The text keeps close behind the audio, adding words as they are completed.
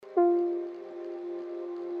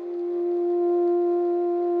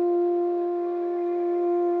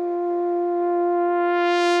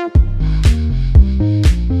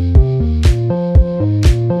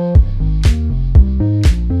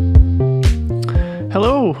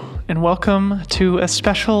Hello, and welcome to a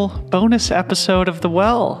special bonus episode of The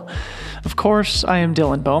Well. Of course, I am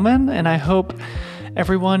Dylan Bowman, and I hope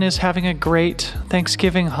everyone is having a great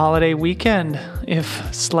Thanksgiving holiday weekend,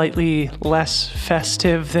 if slightly less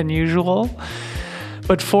festive than usual.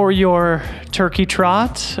 But for your turkey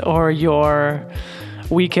trot or your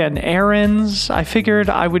weekend errands, I figured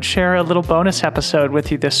I would share a little bonus episode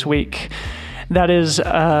with you this week. That is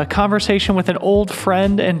a conversation with an old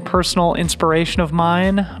friend and personal inspiration of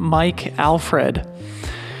mine, Mike Alfred.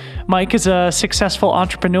 Mike is a successful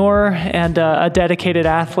entrepreneur and a dedicated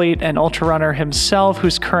athlete and ultra runner himself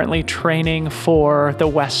who's currently training for the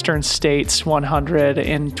Western States 100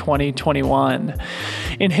 in 2021.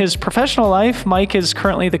 In his professional life, Mike is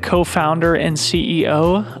currently the co-founder and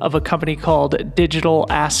CEO of a company called Digital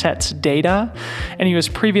Assets Data, and he was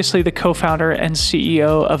previously the co-founder and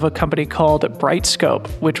CEO of a company called Brightscope,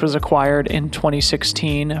 which was acquired in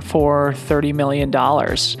 2016 for $30 million.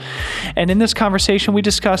 And in this conversation, we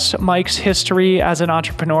discuss Mike's history as an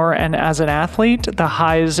entrepreneur and as an athlete, the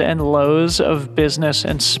highs and lows of business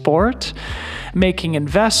and sport, making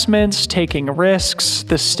investments, taking risks,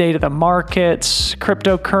 the state of the markets,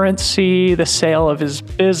 cryptocurrency, the sale of his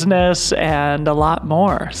business, and a lot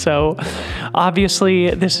more. So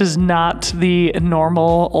obviously, this is not the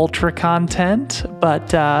normal ultra content, but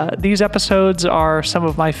these episodes are some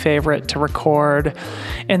of my favorite to record.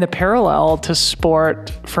 And the parallel to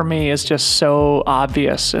sport for me is just so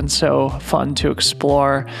obvious and so fun to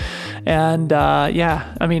explore. And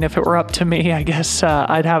if it were up to me, I guess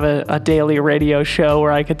I'd have a daily radio show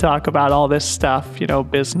where I could talk about all this stuff,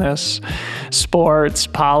 business, sports,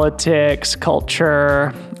 politics,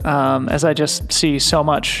 culture, as I just see so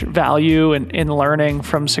much value in learning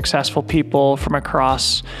from successful people from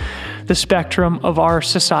across the spectrum of our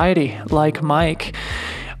society, like Mike.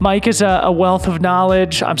 Mike is a wealth of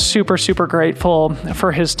knowledge. I'm super, super grateful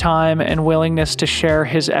for his time and willingness to share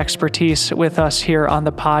his expertise with us here on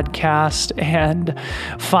the podcast. And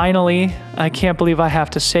finally, I can't believe I have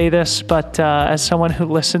to say this, but as someone who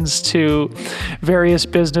listens to various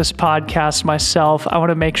business podcasts myself, I want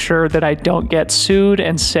to make sure that I don't get sued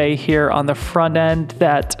and say here on the front end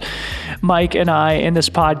that Mike and I in this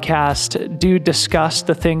podcast do discuss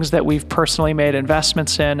the things that we've personally made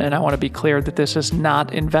investments in. And I want to be clear that this is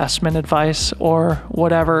not investment advice or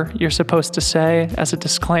whatever you're supposed to say as a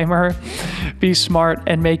disclaimer. Be smart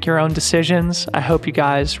and make your own decisions. I hope you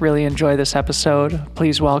guys really enjoy this episode.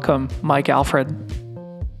 Please welcome Mike Alfred.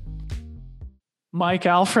 Mike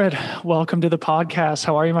Alfred, welcome to the podcast.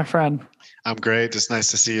 How are you, my friend? I'm great. It's nice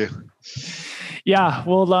to see you. Yeah,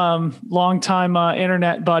 well, long-time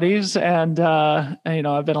internet buddies, and I've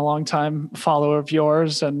been a long-time follower of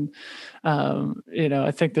yours, and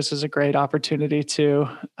I think this is a great opportunity to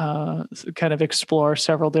kind of explore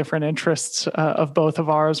several different interests of both of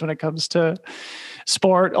ours when it comes to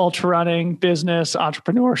sport, ultra running, business,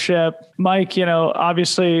 entrepreneurship. Mike,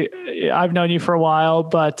 obviously I've known you for a while,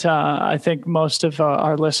 but I think most of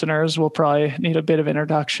our listeners will probably need a bit of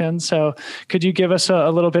introduction. So could you give us a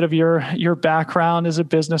little bit of your background as a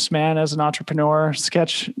businessman, as an entrepreneur,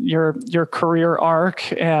 sketch your career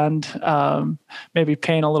arc, and maybe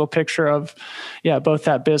paint a little picture of, both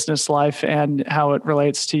that business life and how it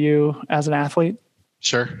relates to you as an athlete?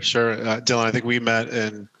 Sure. Dylan, I think we met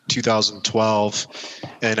in 2012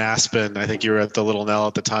 in Aspen. I think you were at the Little Nell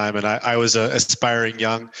at the time, and I was an aspiring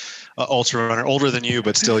young ultra runner, older than you,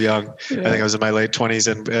 but still young. Yeah. I think I was in my late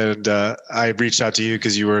 20s, and I reached out to you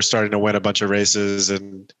because you were starting to win a bunch of races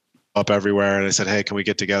and up everywhere. And I said, hey, can we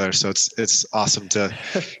get together? So it's awesome to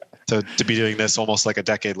be doing this almost like a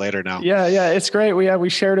decade later now. Yeah, it's great. We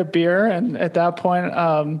shared a beer, and at that point,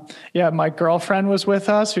 my girlfriend was with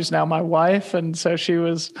us, who's now my wife, and so she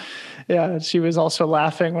was also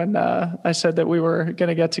laughing when I said that we were going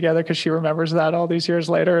to get together because she remembers that all these years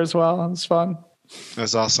later as well. It was fun.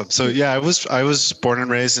 That's awesome. So I was born and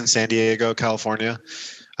raised in San Diego, California,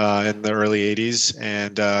 in the early 80s,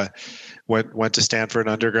 and went to Stanford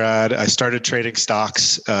undergrad. I started trading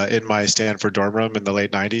stocks in my Stanford dorm room in the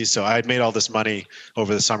late 90s. So I had made all this money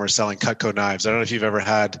over the summer selling Cutco knives. I don't know if you've ever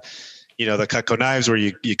had, the Cutco knives where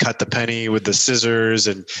you cut the penny with the scissors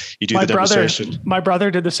and you do the demonstration. My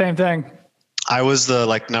brother did the same thing. I was the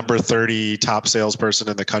number 30 top salesperson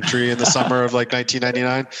in the country in the summer of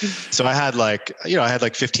 1999. So I had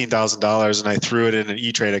 $15,000 and I threw it in an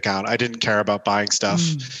E-Trade account. I didn't care about buying stuff,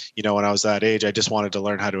 when I was that age. I just wanted to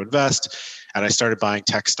learn how to invest. and I started buying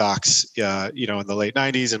tech stocks, in the late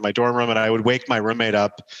 90s in my dorm room. And I would wake my roommate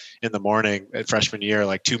up in the morning at freshman year,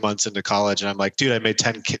 like 2 months into college. And I'm like, dude, I made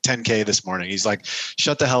 10K this morning. He's like,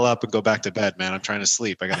 shut the hell up and go back to bed, man. I'm trying to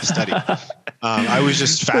sleep. I got to study. I was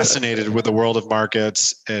just fascinated with the world of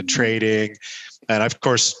markets and trading. And I've, of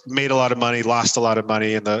course, made a lot of money, lost a lot of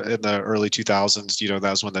money in the early 2000s. That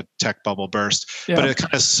was when the tech bubble burst. Yeah. But it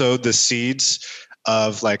kind of sowed the seeds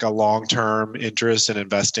of like a long-term interest in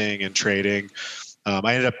investing and trading.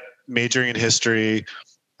 I ended up majoring in history.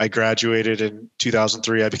 I graduated in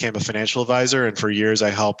 2003. I became a financial advisor, and for years I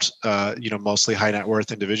helped, mostly high net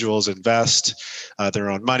worth individuals invest their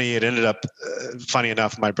own money. It ended up, funny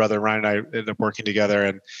enough, my brother Ryan and I ended up working together,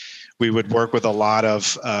 and we would work with a lot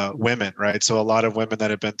of women, right? So a lot of women that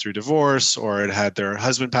had been through divorce or had had their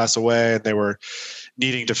husband pass away, and they were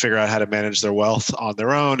needing to figure out how to manage their wealth on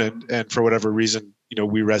their own. And for whatever reason,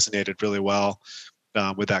 we resonated really well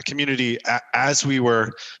with that community. As we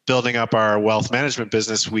were building up our wealth management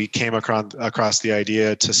business, we came across the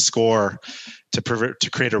idea to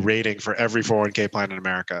create a rating for every 401k plan in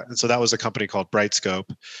America. And so that was a company called Brightscope,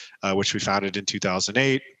 which we founded in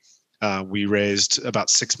 2008. We raised about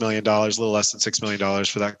 $6 million, a little less than $6 million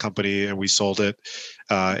for that company, and we sold it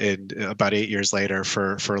in about 8 years later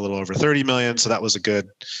for a little over 30 million. So that was a good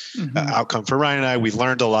outcome for Ryan and I. We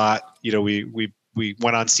learned a lot. We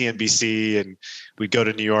went on CNBC, and we'd go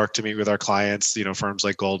to New York to meet with our clients. Firms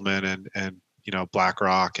like Goldman and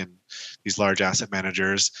BlackRock and these large asset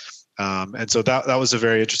managers. And so that was a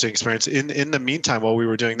very interesting experience. In the meantime, while we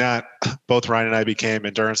were doing that, both Ryan and I became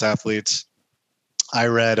endurance athletes. I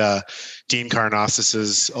read Dean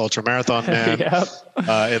Karnassus's Ultra Marathon Man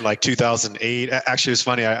in like 2008. Actually, it was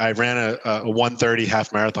funny. I ran a 1:30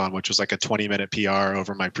 half marathon, which was like a 20-minute PR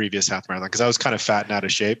over my previous half marathon because I was kind of fat and out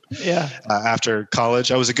of shape. After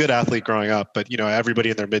college, I was a good athlete growing up, but everybody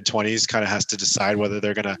in their mid-20s kind of has to decide whether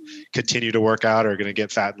they're going to continue to work out or going to get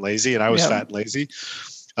fat and lazy. And I was fat and lazy.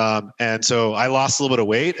 And so I lost a little bit of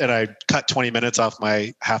weight, and I cut 20 minutes off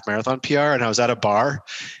my half marathon PR, and I was at a bar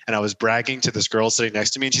and I was bragging to this girl sitting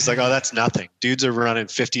next to me, and she's like, "Oh, that's nothing. Dudes are running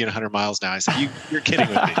 50 and 100 miles now." I said, "You're kidding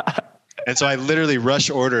with me." And so I literally rush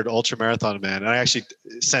ordered Ultra Marathon Man. And I actually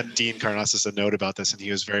sent Dean Karnassus a note about this, and he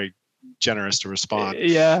was very generous to respond.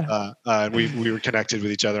 And we were connected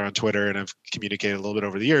with each other on Twitter and have communicated a little bit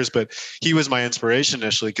over the years, but he was my inspiration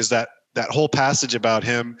initially because that whole passage about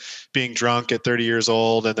him being drunk at 30 years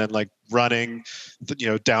old and then like running,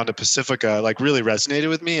 down to Pacifica, like really resonated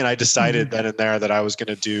with me. And I decided then and there that I was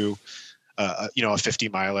going to do, a 50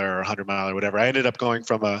 miler or 100 miler or whatever. I ended up going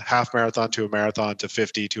from a half marathon to a marathon to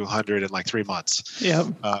 50 to 100 in like 3 months.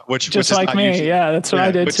 Which is like me. Usually, that's what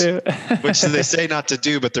I did too. Which they say not to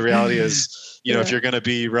do, but the reality is, if you're going to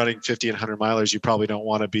be running 50 and 100 milers, you probably don't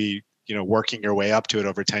want to be working your way up to it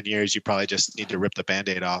over 10 years. You probably just need to rip the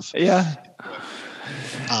Band-Aid off.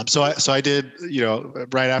 So I did,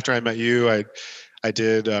 right after I met you, I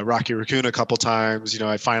did Rocky Raccoon a couple times.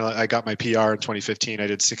 I got my PR in 2015. I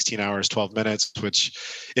did 16 hours, 12 minutes, which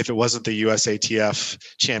if it wasn't the USATF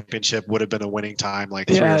championship would have been a winning time, like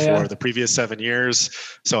 3 or 4 of the previous 7 years.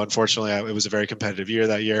 So unfortunately it was a very competitive year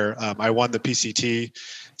that year. I won the PCT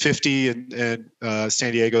 50 in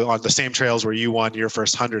San Diego on the same trails where you won your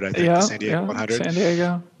first 100, I think, the San Diego 100. San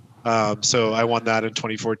Diego. So I won that in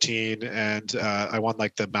 2014, and I won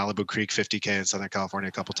like the Malibu Creek 50K in Southern California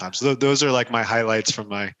a couple times. So those are like my highlights from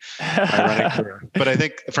my running career. But I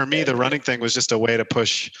think for me, the running thing was just a way to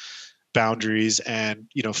push boundaries and,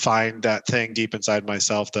 find that thing deep inside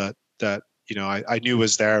myself that I knew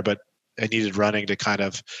was there, but I needed running to kind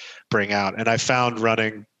of bring out. And I found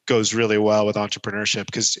running goes really well with entrepreneurship,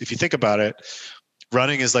 because if you think about it,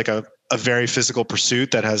 running is like a very physical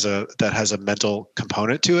pursuit that has a mental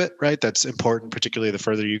component to it, right? That's important, particularly the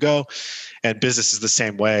further you go. And business is the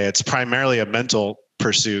same way. It's primarily a mental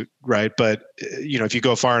pursuit, right? But if you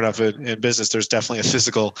go far enough in business, there's definitely a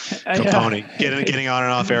physical component. Getting on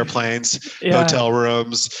and off airplanes, hotel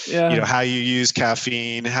rooms, how you use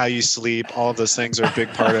caffeine, how you sleep, all of those things are a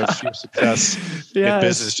big part of your success in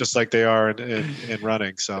business, just like they are in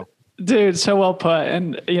running. So. Dude, so well put.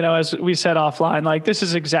 And, as we said offline, like this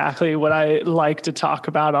is exactly what I like to talk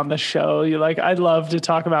about on the show. I love to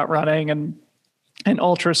talk about running and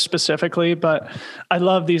ultra specifically, but I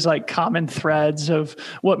love these like common threads of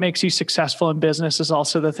what makes you successful in business is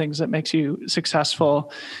also the things that makes you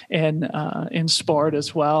successful in sport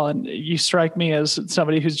as well. And you strike me as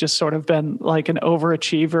somebody who's just sort of been like an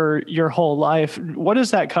overachiever your whole life. What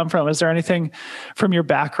does that come from? Is there anything from your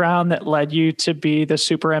background that led you to be the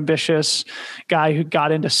super ambitious guy who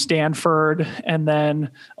got into Stanford and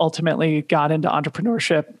then ultimately got into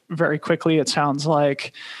entrepreneurship very quickly? It sounds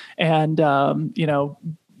like, and,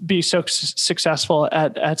 be so successful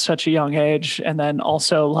at such a young age, and then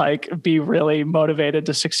also like be really motivated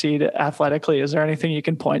to succeed athletically. Is there anything you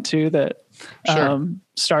can point to that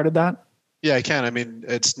started that? Yeah, I can. I mean,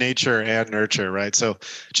 it's nature and nurture, right? So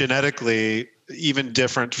genetically, even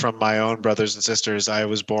different from my own brothers and sisters, I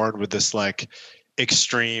was born with this like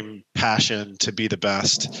extreme passion to be the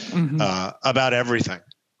best about everything,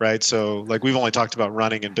 right? So like we've only talked about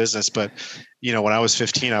running and business, but when I was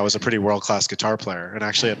 15, I was a pretty world-class guitar player. And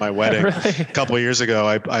actually at my wedding a couple of years ago,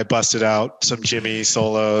 I busted out some Jimmy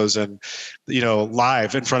solos and,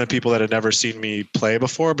 live in front of people that had never seen me play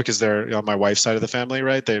before, because they're on my wife's side of the family,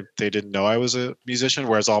 right? They didn't know I was a musician,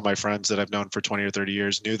 whereas all my friends that I've known for 20 or 30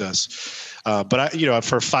 years knew this. But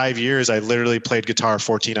for 5 years, I literally played guitar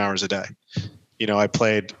 14 hours a day. I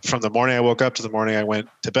played from the morning I woke up to the morning I went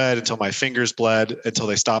to bed until my fingers bled, until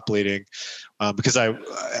they stopped bleeding. Because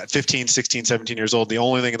at 15, 16, 17 years old, the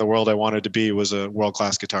only thing in the world I wanted to be was a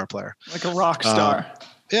world-class guitar player. Like a rock star.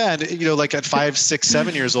 Yeah. And, like at 5, 6,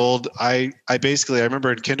 7 years old, I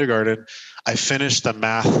remember in kindergarten, I finished the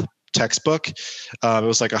math textbook. It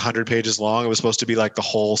was like 100 pages long. It was supposed to be like the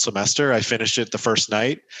whole semester. I finished it the first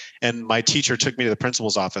night, and my teacher took me to the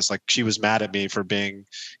principal's office. Like she was mad at me for being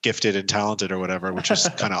gifted and talented or whatever, which was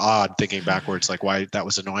kind of odd thinking backwards, like why that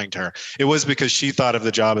was annoying to her. It was because she thought of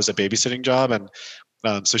the job as a babysitting job. And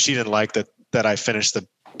so she didn't like that I finished the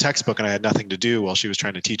textbook and I had nothing to do while she was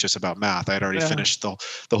trying to teach us about math. I had already finished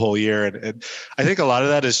the whole year. And I think a lot of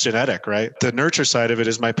that is genetic, right? The nurture side of it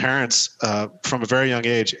is my parents, from a very young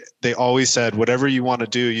age, they always said, whatever you want to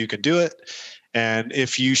do, you can do it. And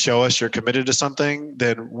if you show us you're committed to something,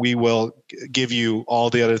 then we will give you all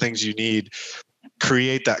the other things you need,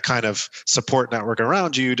 create that kind of support network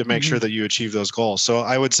around you to make sure that you achieve those goals. So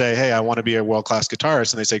I would say, hey, I want to be a world-class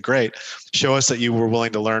guitarist. And they say, great, show us that you were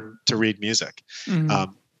willing to learn to read music.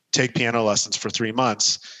 Take piano lessons for 3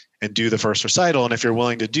 months and do the first recital. And if you're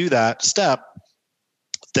willing to do that step,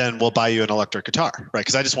 then we'll buy you an electric guitar, right?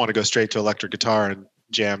 Because I just want to go straight to electric guitar and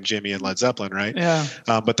jam Jimmy and Led Zeppelin, right? Yeah.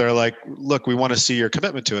 But they're like, look, we want to see your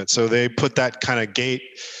commitment to it. So they put that kind of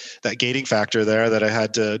gating factor there, that I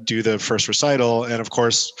had to do the first recital. And of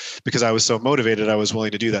course, because I was so motivated, I was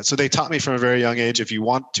willing to do that. So they taught me from a very young age, if you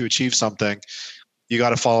want to achieve something, you got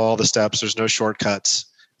to follow all the steps. There's no shortcuts.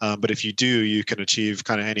 But if you do, you can achieve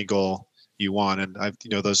kind of any goal you want. And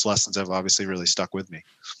those lessons have obviously really stuck with me.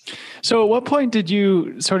 So at what point did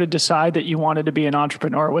you sort of decide that you wanted to be an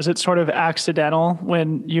entrepreneur? Was it sort of accidental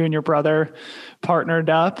when you and your brother partnered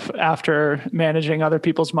up after managing other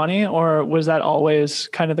people's money, or was that always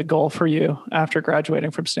kind of the goal for you after graduating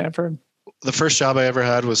from Stanford? The first job I ever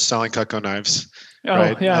had was selling Cutco knives. Oh,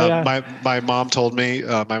 right? yeah. My mom told me,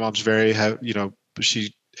 my mom's very,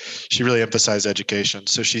 she really emphasized education.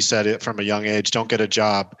 So she said it from a young age, don't get a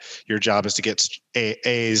job. Your job is to get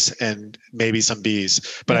A's and maybe some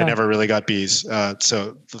B's, but I never really got B's.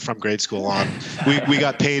 So from grade school on, we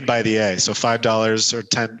got paid by the A. So $5 or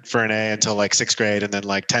 10 for an A until like 6th grade, and then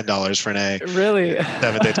like $10 for an A. Really?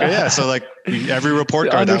 7th, 8th grade. Yeah. So like every report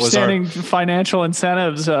card, that was our understanding financial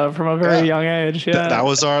incentives from a very young age. Yeah. That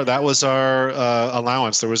was our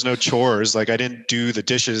allowance. There was no chores. Like I didn't do the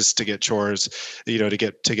dishes to get chores,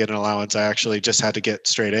 to get an allowance. I actually just had to get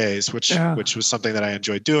straight A's, which was something that I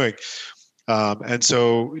enjoyed doing. And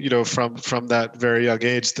so, from that very young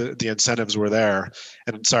age, the incentives were there.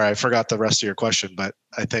 And sorry, I forgot the rest of your question, but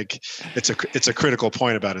I think it's a critical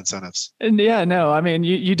point about incentives. And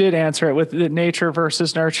you did answer it with the nature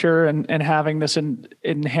versus nurture, and having this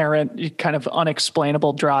inherent kind of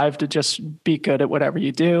unexplainable drive to just be good at whatever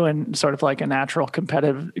you do, and sort of like a natural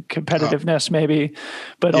competitiveness maybe,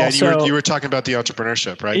 but also you were talking about the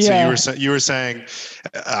entrepreneurship, right? Yeah. So you were saying,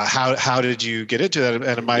 how did you get into that?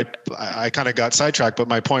 And I kind of got sidetracked, but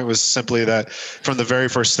my point was simply that from the very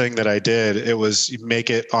first thing that I did, it was make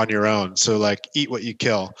it on your own. So like eat what you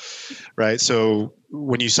kill, right? So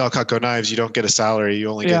when you sell Cutco knives, you don't get a salary. You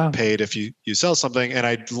only get paid if you sell something. And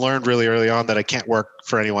I learned really early on that I can't work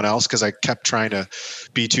for anyone else, because I kept trying to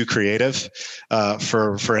be too creative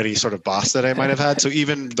for any sort of boss that I might have had. So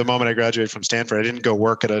even the moment I graduated from Stanford, I didn't go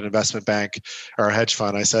work at an investment bank or a hedge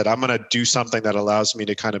fund. I said, I'm going to do something that allows me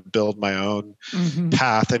to kind of build my own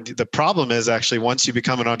path. And the problem is actually, once you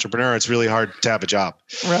become an entrepreneur, it's really hard to have a job.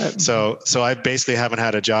 Right. So I basically haven't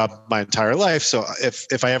had a job my entire life. So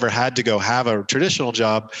if I ever had to go have a traditional traditional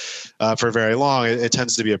job for very long, it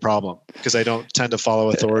tends to be a problem because I don't tend to follow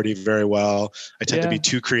authority very well. I tend to be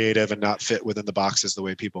too creative and not fit within the boxes the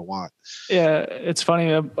way people want. Yeah, it's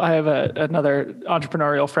funny. I have another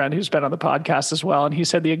entrepreneurial friend who's been on the podcast as well, and he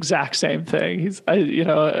said the exact same thing.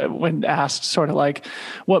 When asked sort of like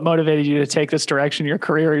what motivated you to take this direction in your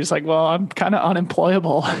career, he's like, "Well, I'm kind of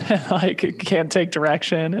unemployable, and like can't take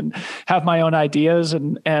direction, and have my own ideas,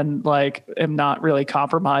 and like am not really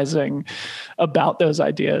compromising about those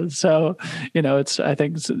ideas." So, I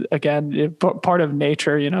think again part of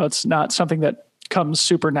nature. It's not something that comes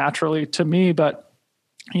super naturally to me, but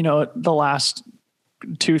the last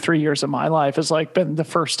 2-3 years of my life has like been the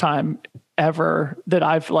first time ever that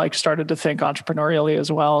I've like started to think entrepreneurially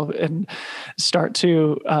as well and start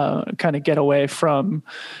to kind of get away from,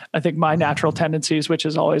 I think, my natural tendencies, which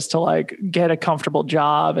is always to like get a comfortable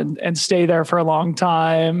job and stay there for a long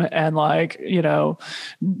time and like,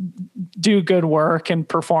 do good work and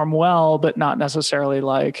perform well, but not necessarily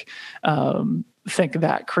like, think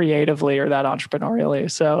that creatively or that entrepreneurially.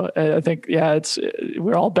 So I think,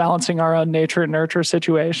 we're all balancing our own nature and nurture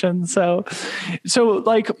situation. So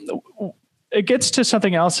like it gets to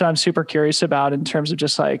something else that I'm super curious about in terms of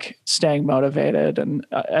just like staying motivated. And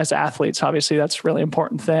as athletes, obviously that's a really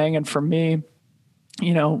important thing. And for me,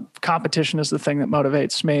 competition is the thing that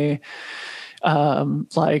motivates me,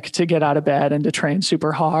 like to get out of bed and to train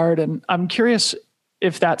super hard. And I'm curious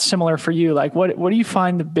if that's similar for you. Like what do you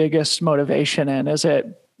find the biggest motivation in? Is it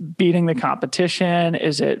beating the competition?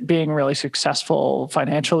 Is it being really successful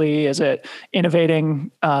financially? Is it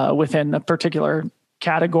innovating within a particular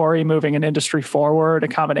category, moving an industry forward, a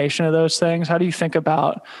combination of those things? How do you think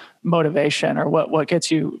about motivation, or what gets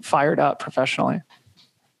you fired up professionally?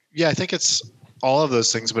 Yeah, I think it's all of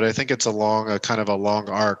those things, but I think it's a kind of a long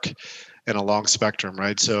arc and a long spectrum,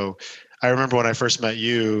 right? So I remember when I first met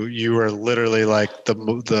you, you were literally like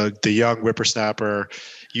the young whippersnapper.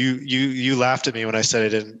 You laughed at me when I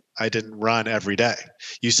said I didn't run every day.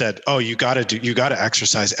 You said, "Oh, you got to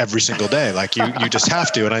exercise every single day. Like you just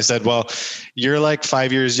have to." And I said, "Well, you're like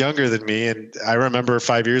 5 years younger than me, and I remember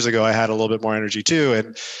 5 years ago I had a little bit more energy too.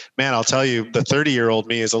 And man, I'll tell you, the 30-year-old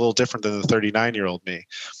me is a little different than the 39-year-old me."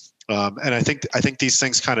 And I think these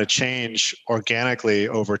things kind of change organically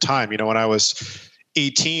over time. When I was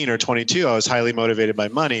 18 or 22, I was highly motivated by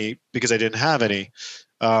money because I didn't have any.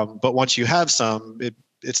 But once you have some,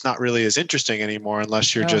 it's not really as interesting anymore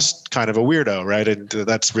unless you're just kind of a weirdo, right? And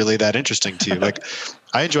that's really that interesting to you. Like,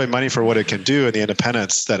 I enjoy money for what it can do and the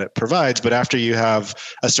independence that it provides. But after you have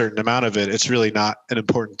a certain amount of it, it's really not an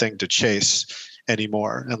important thing to chase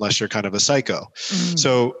anymore unless you're kind of a psycho.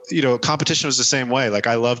 So, competition was the same way. Like,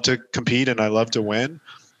 I love to compete and I love to win.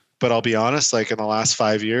 But I'll be honest, like in the last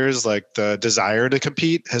 5 years, like the desire to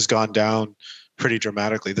compete has gone down pretty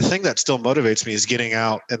dramatically. The thing that still motivates me is getting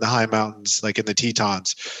out in the high mountains, like in the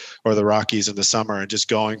Tetons or the Rockies in the summer, and just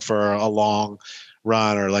going for a long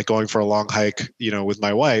run or like going for a long hike, with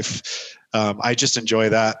my wife. I just enjoy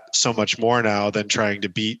that so much more now than trying to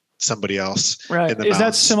beat somebody else. Right. Is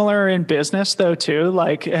that similar in business though too?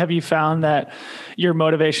 Like, have you found that your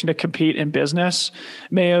motivation to compete in business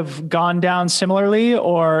may have gone down similarly,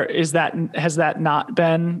 or has that not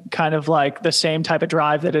been kind of like the same type of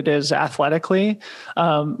drive that it is athletically?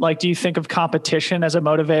 Like, do you think of competition as a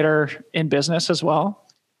motivator in business as well?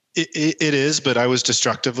 It is, but I was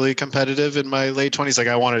destructively competitive in my late 20s. Like,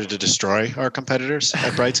 I wanted to destroy our competitors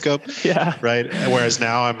at Brightscope. Yeah. Right. Whereas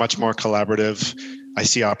now I'm much more collaborative. I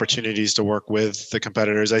see opportunities to work with the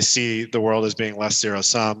competitors. I see the world as being less zero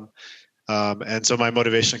sum. And so my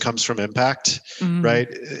motivation comes from impact, right?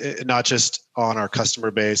 Not just on our customer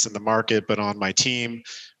base and the market, but on my team.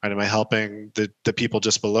 Right? Am I helping the people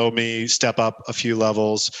just below me step up a few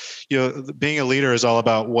levels? Being a leader is all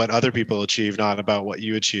about what other people achieve, not about what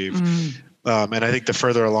you achieve. And I think the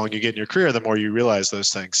further along you get in your career, the more you realize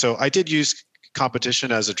those things. So I did use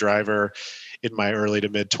competition as a driver in my early to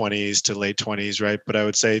mid 20s to late 20s, right? But I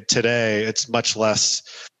would say today it's much less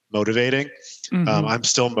motivating. I'm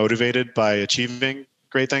still motivated by achieving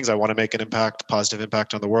great things. I want to make an impact, positive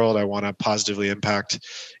impact on the world. I want to positively impact,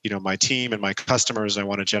 my team and my customers. I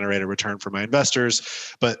want to generate a return for my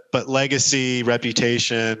investors. But legacy,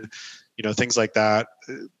 reputation, things like that,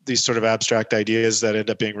 these sort of abstract ideas that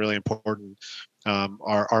end up being really important,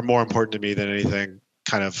 are more important to me than anything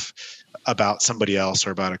kind of about somebody else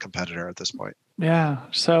or about a competitor at this point. Yeah.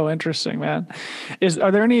 So interesting, man.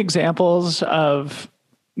 Are there any examples of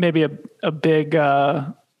maybe a big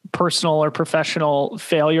personal or professional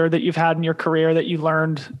failure that you've had in your career that you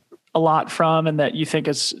learned a lot from and that you think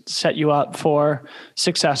has set you up for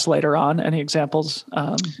success later on? Any examples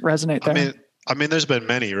resonate there? I mean, there's been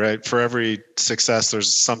many, right? For every success,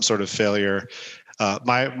 there's some sort of failure.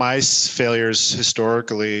 My failures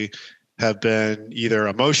historically have been either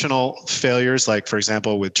emotional failures, like for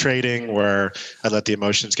example with trading, where I let the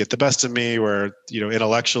emotions get the best of me, where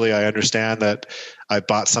intellectually I understand that I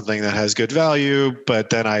bought something that has good value,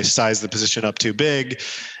 but then I size the position up too big,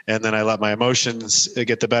 and then I let my emotions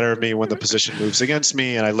get the better of me when the position moves against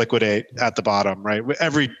me, and I liquidate at the bottom. Right?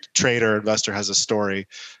 Every trader investor has a story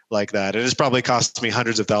like that. It has probably cost me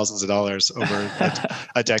hundreds of thousands of dollars over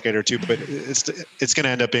a decade or two, but it's going to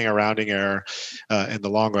end up being a rounding error in the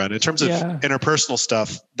long run. In terms of interpersonal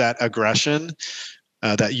stuff, that aggression,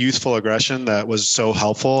 that youthful aggression that was so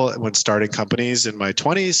helpful when starting companies in my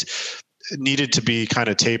 20s, needed to be kind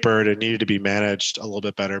of tapered and needed to be managed a little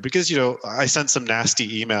bit better, because I sent some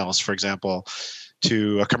nasty emails, for example,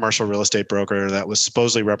 to a commercial real estate broker that was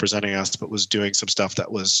supposedly representing us, but was doing some stuff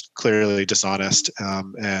that was clearly dishonest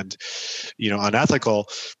and unethical.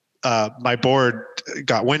 My board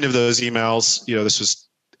got wind of those emails. This was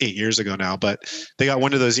 8 years ago now, but they got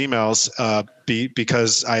wind of those emails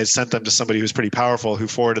because I had sent them to somebody who's pretty powerful, who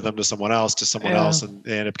forwarded them to someone else, and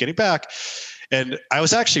they ended up getting back. And I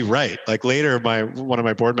was actually right. Like later, one of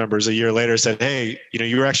my board members a year later said, "Hey,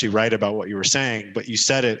 you were actually right about what you were saying, but you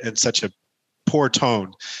said it in such a poor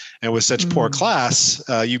tone and with such poor class,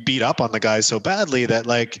 you beat up on the guys so badly that,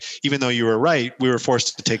 like, even though you were right, we were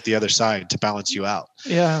forced to take the other side to balance you out."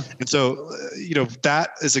 Yeah. And so,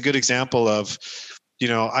 that is a good example of,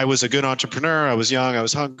 I was a good entrepreneur. I was young, I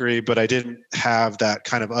was hungry, but I didn't have that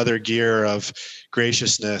kind of other gear of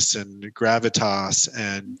graciousness and gravitas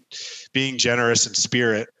and being generous in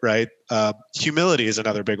spirit, right? Humility is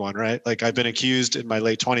another big one, right? Like, I've been accused in my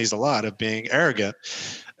late 20s a lot of being arrogant.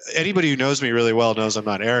 Anybody who knows me really well knows I'm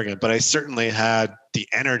not arrogant, but I certainly had the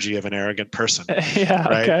energy of an arrogant person. Yeah.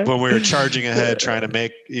 Right. Okay. When we were charging ahead, trying to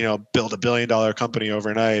build $1 billion company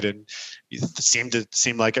overnight, and it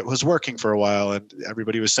seemed like it was working for a while, and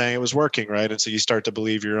everybody was saying it was working. Right. And so you start to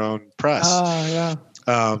believe your own press. Yeah.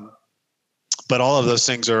 But all of those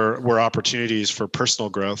things were opportunities for personal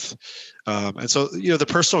growth. And so, the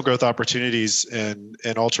personal growth opportunities in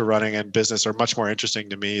ultra running and business are much more interesting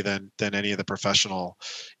to me than any of the professional,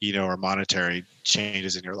 or monetary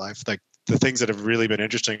changes in your life. Like, the things that have really been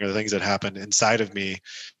interesting are the things that happened inside of me,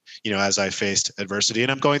 as I faced adversity.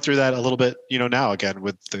 And I'm going through that a little bit, now again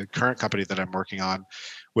with the current company that I'm working on,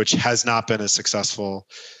 which has not been as successful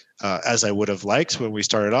as I would have liked when we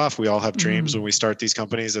started off. We all have dreams when we start these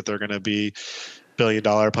companies that they're going to be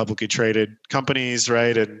billion-dollar publicly traded companies,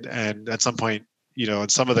 right? And at some point, in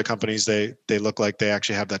some of the companies, they look like they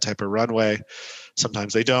actually have that type of runway.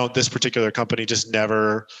 Sometimes they don't. This particular company just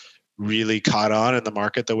never really caught on in the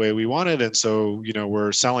market the way we wanted, and so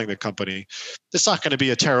we're selling the company. It's not going to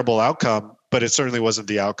be a terrible outcome, but it certainly wasn't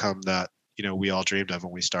the outcome that we all dreamed of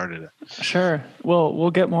when we started it. Sure. Well, we'll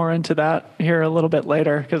get more into that here a little bit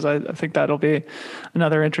later, because I think that'll be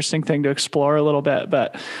another interesting thing to explore a little bit.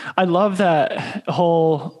 But I love that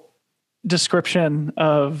whole description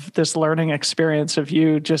of this learning experience of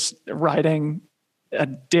you just writing a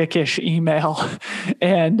dickish email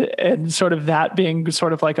and sort of that being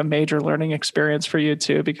sort of like a major learning experience for you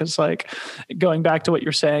too, because like going back to what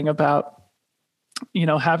you're saying about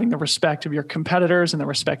having the respect of your competitors and the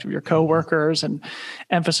respect of your coworkers and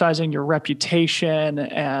emphasizing your reputation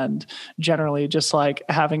and generally just like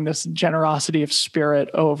having this generosity of spirit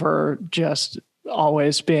over just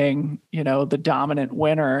always being, the dominant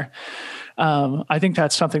winner. I think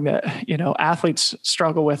that's something that, athletes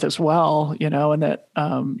struggle with as well, and that,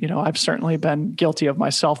 I've certainly been guilty of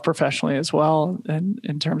myself professionally as well. And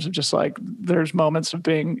in terms of just like, there's moments of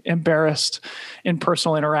being embarrassed in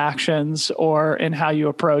personal interactions or in how you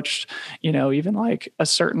approached, even like a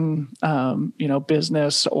certain,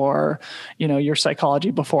 business or, your psychology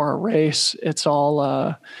before a race. It's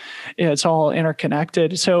all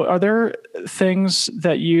interconnected. So are there things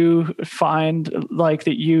that you find like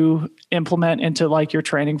that you implement into like your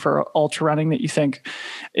training for ultra running that you think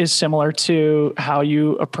is similar to how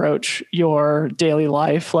you approach your daily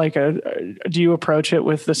life? Like, do you approach it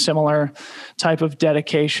with the similar type of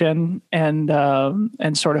dedication and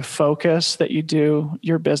sort of focus that you do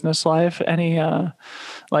your business life? Any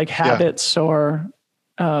like habits or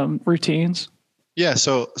routines? Yeah.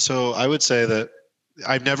 So I would say that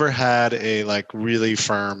I've never had a like really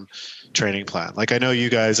firm training plan. Like, I know you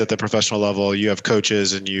guys at the professional level, you have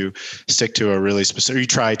coaches and you stick to a really specific, you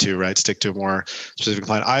try to, right, stick to a more specific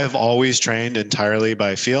plan. I have always trained entirely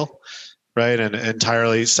by feel. right? And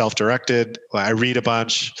entirely self-directed. I read a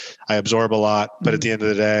bunch, I absorb a lot, but at the end of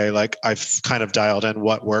the day, like I've kind of dialed in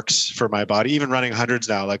what works for my body. Even running hundreds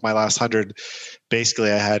now, like my last 100,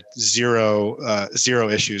 basically I had zero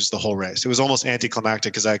issues the whole race. It was almost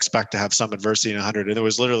anticlimactic because I expect to have some adversity in 100, and there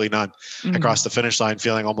was literally none. I crossed the finish line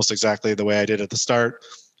feeling almost exactly the way I did at the start.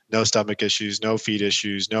 No stomach issues, no feet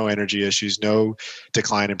issues, no energy issues, no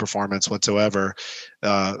decline in performance whatsoever.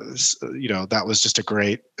 That was just a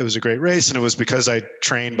great race. And it was because I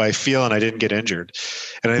trained by feel and I didn't get injured.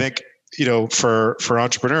 And I think, for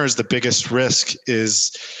entrepreneurs, the biggest risk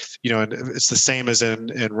is, and it's the same as in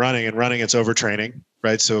running. In running, it's overtraining,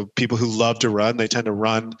 right? So people who love to run, they tend to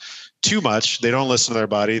run too much. They don't listen to their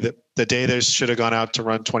body. The day they should have gone out to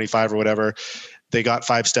run 25 or whatever, they got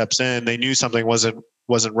 5 steps in, they knew something wasn't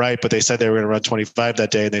right, but they said they were going to run 25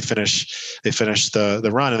 that day, and they finish the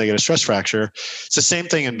run and they get a stress fracture. It's the same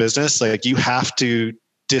thing in business. Like you have to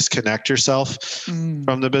disconnect yourself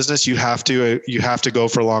from the business. You have to go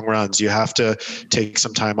for long runs. You have to take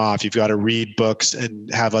some time off. You've got to read books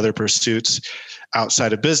and have other pursuits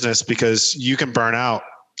outside of business, because you can burn out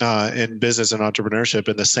in business and entrepreneurship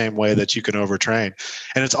in the same way that you can overtrain.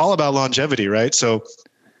 And it's all about longevity, right? So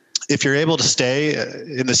if you're able to stay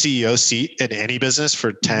in the CEO seat in any business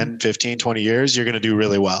for 10, 15, 20 years, you're going to do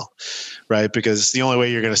really well, right? Because the only way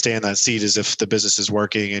you're going to stay in that seat is if the business is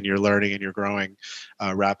working and you're learning and you're growing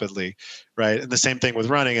rapidly, right? And the same thing with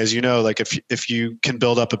running, as you know, like if you can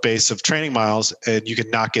build up a base of training miles and you can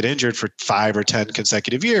not get injured for 5 or 10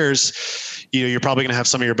 consecutive years, you're probably going to have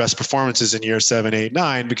some of your best performances in year 7, 8,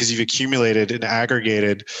 9, because you've accumulated and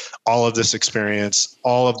aggregated all of this experience,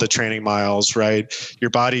 all of the training miles, right? Your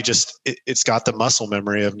body it's got the muscle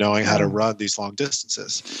memory of knowing how to run these long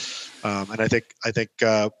distances. And I think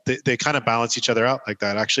they kind of balance each other out like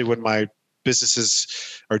that. Actually, when my businesses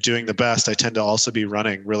are doing the best, I tend to also be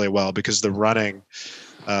running really well, because the running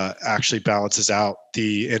actually balances out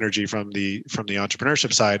the energy from the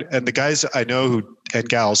entrepreneurship side. And the guys I know and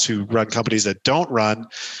gals who run companies that don't run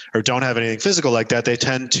or don't have anything physical like that, they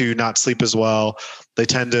tend to not sleep as well. They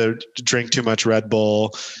tend to drink too much Red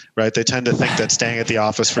Bull, right? They tend to think that staying at the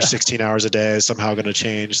office for 16 hours a day is somehow going to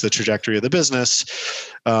change the trajectory of the business.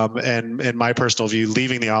 And in my personal view,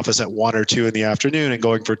 leaving the office at 1 or 2 in the afternoon and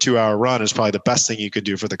going for a 2-hour run is probably the best thing you could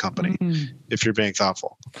do for the company if you're being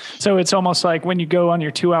thoughtful. So it's almost like when you go on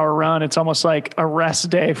your 2-hour run, it's almost like a rest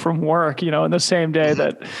day from work, in the same day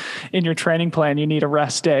that in your training plan, you need a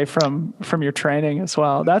rest day from your training as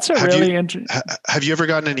well. That's really interesting. Have you ever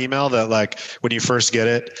gotten an email that, like, when you first get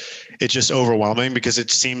it, it's just overwhelming because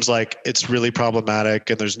it seems like it's really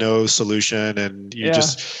problematic and there's no solution, and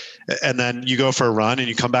and then you go for a run and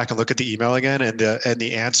you come back and look at the email again, and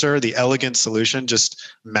the answer, the elegant solution, just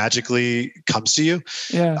magically comes to you.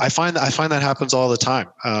 Yeah. I find that happens all the time.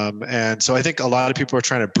 And so I think a lot of people are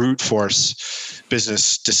trying to brute force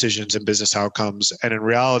business decisions and business outcomes. And in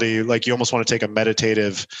reality, like, you almost want to take a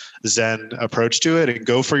meditative Zen approach to it and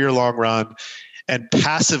go for your long run and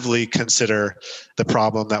passively consider the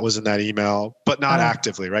problem that was in that email, but not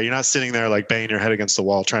actively, right? You're not sitting there like banging your head against the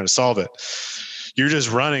wall trying to solve it. You're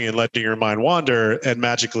just running and letting your mind wander, and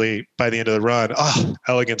magically by the end of the run,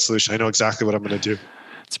 elegant solution. I know exactly what I'm going to do.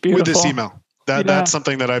 It's beautiful. With this email. That's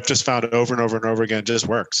something that I've just found over and over and over again. It just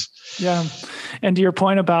works. Yeah. And to your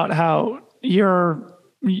point about how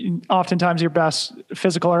oftentimes your best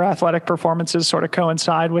physical or athletic performances sort of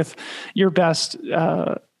coincide with your best,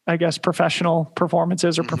 professional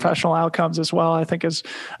performances or professional outcomes as well, I think is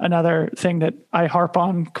another thing that I harp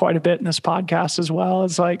on quite a bit in this podcast as well.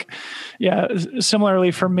 Is like,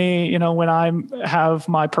 similarly for me, when I have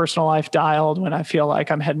my personal life dialed, when I feel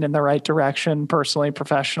like I'm heading in the right direction personally,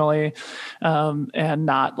 professionally, and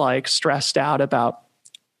not like stressed out about,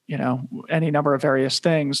 any number of various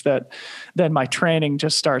things, that then my training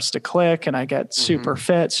just starts to click and I get super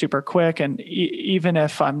fit, super quick. And even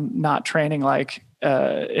if I'm not training like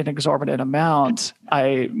an exorbitant amount,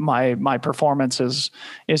 my performance is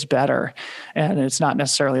better. And it's not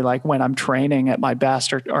necessarily like when I'm training at my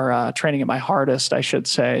best or training at my hardest, I should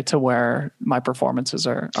say, to where my performances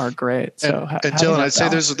are great. So, and Dylan, I'd say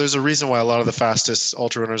there's a reason why a lot of the fastest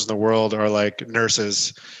ultra runners in the world are like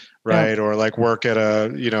nurses, right? Yeah. Or like work at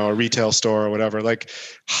a retail store or whatever. Like,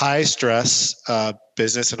 high stress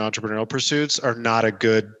business and entrepreneurial pursuits are not a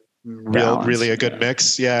good really a good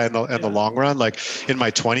mix. Yeah. In the long run, like in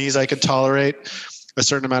my 20s, I could tolerate a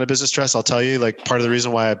certain amount of business stress. I'll tell you, like, part of the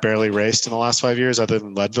reason why I barely raced in the last 5 years, other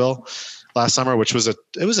than Leadville last summer, which was it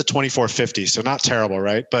was a 24:50. So not terrible.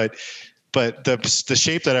 Right. But But the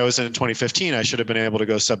shape that I was in 2015, I should have been able to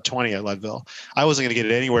go sub 20 at Leadville. I wasn't going to get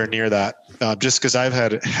it anywhere near that, just because I've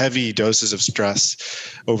had heavy doses of stress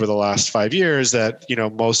over the last 5 years that,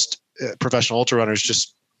 most professional ultra runners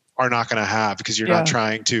just are not going to have, because you're not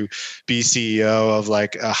trying to be CEO of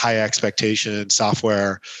like a high expectation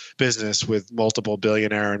software business with multiple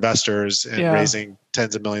billionaire investors and raising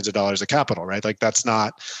tens of millions of dollars of capital, right? Like that's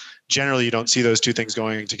not, generally you don't see those two things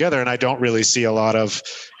going together. And I don't really see a lot of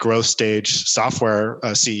growth stage software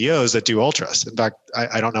CEOs that do ultras. In fact,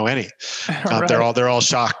 I don't know any. Right. They're all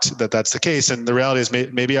shocked that that's the case. And the reality is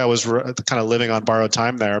maybe I was kind of living on borrowed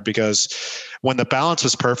time there, because when the balance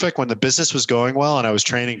was perfect, when the business was going well and I was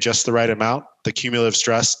training just the right amount, the cumulative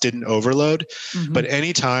stress didn't overload. Mm-hmm. But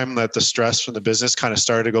anytime that the stress from the business kind of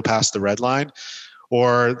started to go past the red line,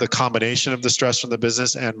 or the combination of the stress from the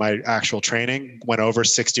business and my actual training went over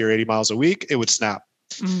 60 or 80 miles a week, it would snap.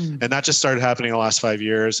 And that just started happening in the last 5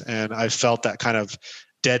 years. And I felt that kind of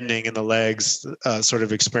deadening in the legs sort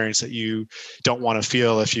of experience that you don't want to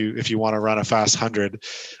feel if you want to run a fast 100.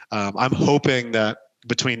 I'm hoping that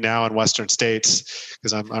between now and Western States,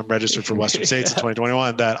 because I'm registered for Western States in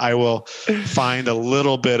 2021, that I will find a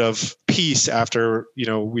little bit of peace after,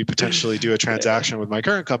 we potentially do a transaction with my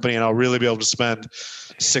current company, and I'll really be able to spend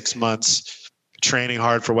 6 months training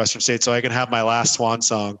hard for Western States, so I can have my last swan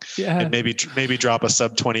song and maybe drop a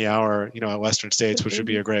sub 20 hour, at Western States, which would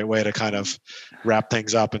be a great way to kind of wrap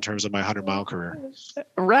things up in terms of my 100-mile career.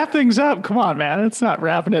 Wrap things up. Come on, man. It's not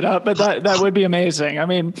wrapping it up, but that would be amazing. I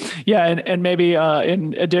mean, and maybe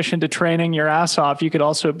in addition to training your ass off, you could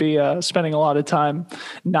also be spending a lot of time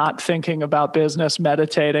not thinking about business,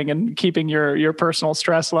 meditating, and keeping your personal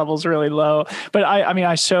stress levels really low. But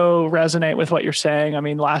I so resonate with what you're saying. I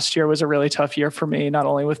mean, last year was a really tough year for me, not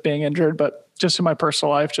only with being injured, but just in my personal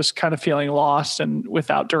life, just kind of feeling lost and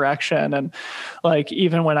without direction. And like,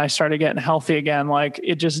 even when I started getting healthy again, like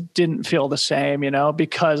it just didn't feel the same,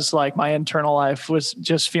 because like my internal life was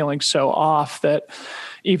just feeling so off that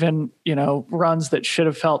even, runs that should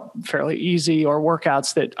have felt fairly easy, or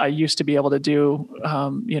workouts that I used to be able to do,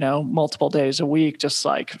 multiple days a week, just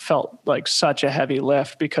like felt like such a heavy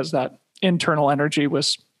lift, because that internal energy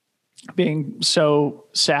was being so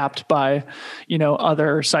sapped by,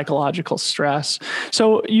 other psychological stress.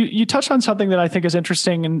 So you touched on something that I think is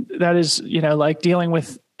interesting, and that is, like dealing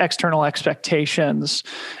with external expectations.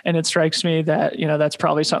 And it strikes me that, that's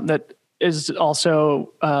probably something that is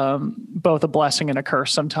also both a blessing and a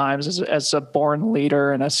curse sometimes as a born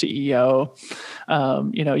leader and a CEO.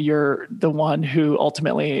 You're the one who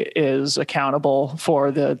ultimately is accountable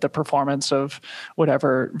for the performance of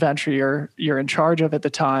whatever venture you're in charge of at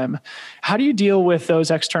the time. How do you deal with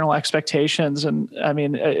those external expectations? And I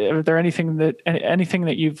mean, are there anything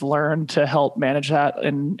that you've learned to help manage that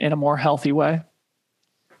in a more healthy way?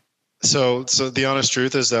 So the honest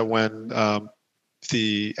truth is that when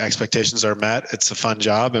the expectations are met, it's a fun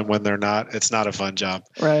job, and when they're not, it's not a fun job.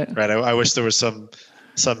 Right. I wish there was some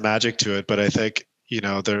magic to it, but I think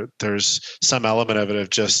there's some element of it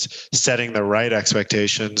of just setting the right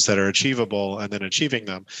expectations that are achievable and then achieving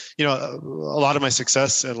them. A lot of my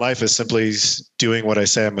success in life is simply doing what I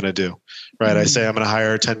say I'm going to do. Right. I say I'm going to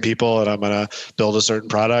hire 10 people and I'm going to build a certain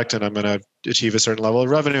product and I'm going to achieve a certain level of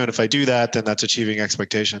revenue. And if I do that, then that's achieving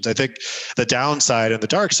expectations. I think the downside and the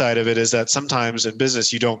dark side of it is that sometimes in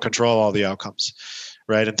business, you don't control all the outcomes,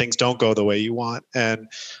 right? And things don't go the way you want. And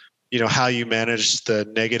how you manage the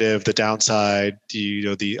negative, the downside,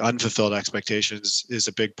 the unfulfilled expectations is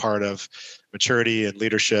a big part of maturity and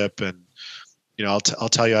leadership. And, I'll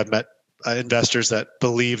tell you, I've met investors that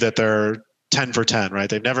believe that they're 10 for 10, right?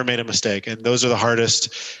 They've never made a mistake. And those are the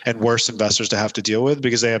hardest and worst investors to have to deal with,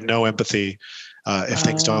 because they have no empathy if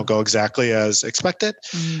things don't go exactly as expected.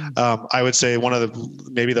 I would say one of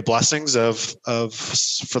the blessings of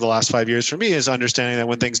for the last 5 years for me is understanding that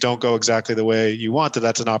when things don't go exactly the way you want,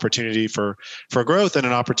 that's an opportunity for growth and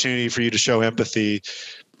an opportunity for you to show empathy,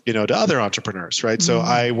 to other entrepreneurs, right? So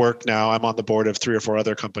I'm on the board of 3 or 4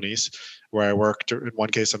 other companies where I work. In one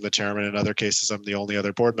case, I'm the chairman. In other cases, I'm the only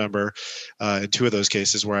other board member. In 2 of those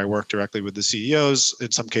cases where I work directly with the CEOs.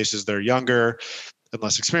 In some cases, they're younger and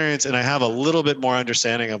less experienced. And I have a little bit more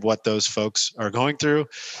understanding of what those folks are going through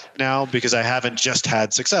now, because I haven't just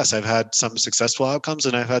had success. I've had some successful outcomes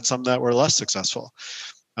and I've had some that were less successful.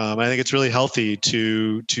 I think it's really healthy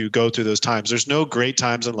to go through those times. There's no great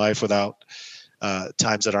times in life without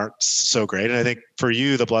times that aren't so great. And I think for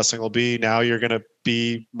you, the blessing will be now you're going to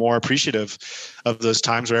be more appreciative of those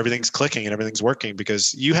times where everything's clicking and everything's working,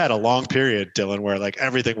 because you had a long period, Dylan, where like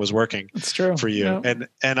everything was working. It's true for you. Yeah.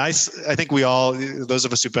 And I think we all, those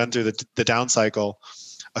of us who've been through the down cycle,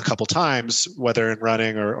 a couple times, whether in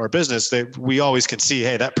running or business, we always can see,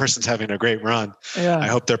 hey, that person's having a great run. Yeah. I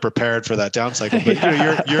hope they're prepared for that down cycle.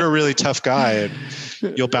 But you're a really tough guy,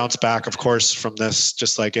 and you'll bounce back, of course, from this,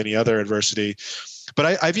 just like any other adversity.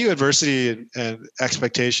 But I view adversity and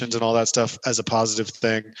expectations and all that stuff as a positive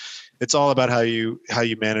thing. It's all about how you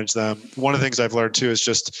manage them. One of the things I've learned too is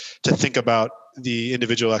just to think about the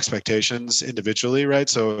individual expectations individually, right?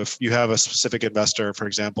 So if you have a specific investor, for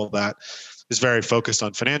example, that is very focused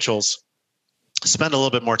on financials, spend a little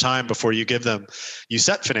bit more time before you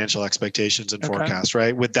set financial expectations and forecasts,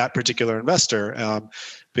 right, with that particular investor,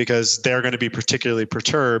 because they're going to be particularly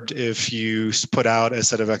perturbed if you put out a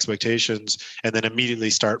set of expectations and then immediately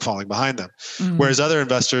start falling behind them. Mm-hmm. Whereas other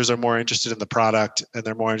investors are more interested in the product and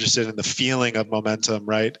they're more interested in the feeling of momentum,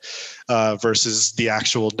 right, versus the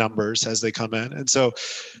actual numbers as they come in. And so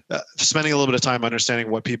spending a little bit of time understanding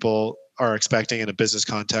what people are expecting in a business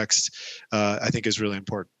context, I think is really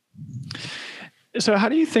important. So how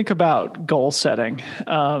do you think about goal setting?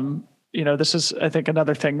 This is, I think,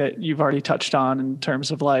 another thing that you've already touched on in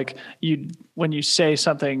terms of like when you say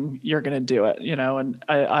something, you're going to do it, and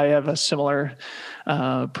I have a similar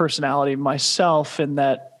personality myself in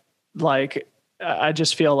that, like, I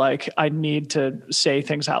just feel like I need to say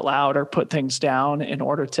things out loud or put things down in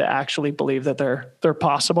order to actually believe that they're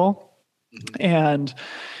possible. Mm-hmm. And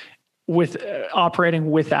with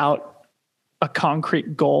operating without a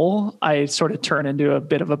concrete goal, I sort of turn into a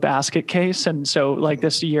bit of a basket case. And so like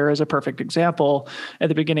this year is a perfect example. At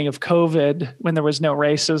the beginning of COVID, when there was no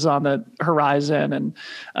races on the horizon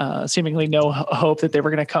and seemingly no hope that they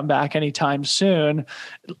were going to come back anytime soon,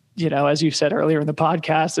 as you said earlier in the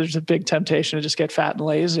podcast, there's a big temptation to just get fat and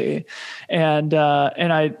lazy. And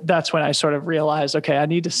that's when I sort of realized, okay, I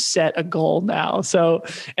need to set a goal now. So,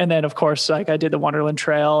 and then of course, like I did the Wonderland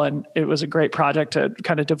Trail, and it was a great project to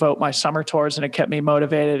kind of devote my summer towards, and it kept me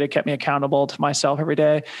motivated. It kept me accountable to myself every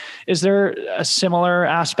day. Is there a similar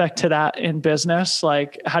aspect to that in business?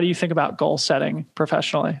 Like, how do you think about goal setting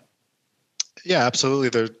professionally? Yeah,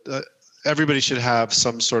 absolutely. Everybody should have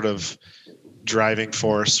some sort of driving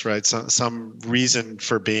force, right? Some reason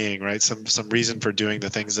for being, right? Some reason for doing the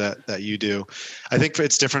things that you do. I think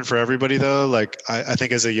it's different for everybody though. Like I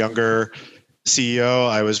think as a younger CEO,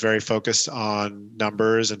 I was very focused on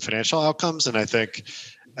numbers and financial outcomes. And I think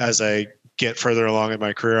as I get further along in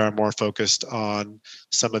my career, I'm more focused on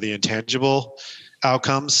some of the intangible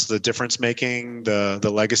outcomes, the difference making,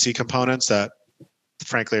 the legacy components that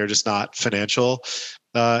frankly are just not financial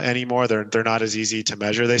anymore. They're not as easy to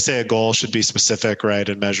measure. They say a goal should be specific, right,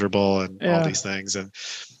 and measurable, and all these things, and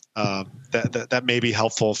that may be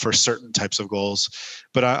helpful for certain types of goals.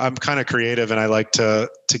 But I'm kind of creative, and I like to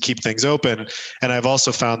keep things open. And I've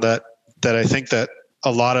also found that I think that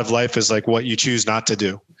a lot of life is like what you choose not to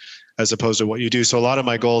do, as opposed to what you do. So a lot of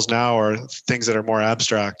my goals now are things that are more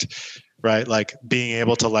abstract, right? Like being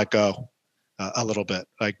able to let go a little bit,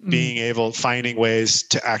 like finding ways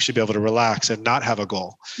to actually be able to relax and not have a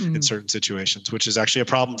goal in certain situations, which is actually a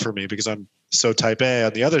problem for me because I'm so type A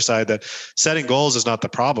on the other side, that setting goals is not the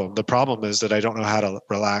problem. The problem is that I don't know how to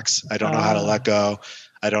relax. I don't know how to let go.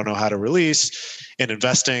 I don't know how to release. In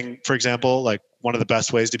investing, for example, like one of the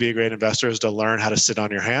best ways to be a great investor is to learn how to sit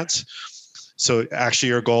on your hands. So actually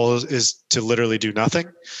your goal is to literally do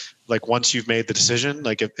nothing. Like once you've made the decision,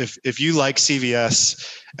 like if you like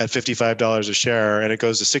CVS at $55 a share and it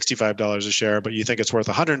goes to $65 a share, but you think it's worth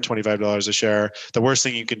 $125 a share, the worst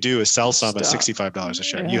thing you can do is sell some at $65 a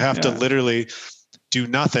share. You have to literally do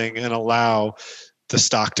nothing and allow the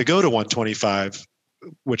stock to go to 125,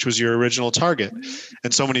 which was your original target.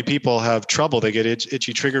 And so many people have trouble. They get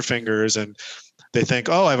itchy trigger fingers and they think,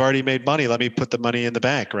 oh, I've already made money. Let me put the money in the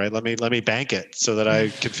bank, right? Let me bank it so that I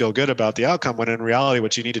can feel good about the outcome. When in reality,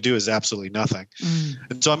 what you need to do is absolutely nothing.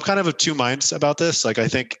 And so I'm kind of of two minds about this. Like, I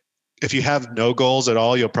think if you have no goals at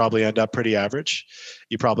all, you'll probably end up pretty average.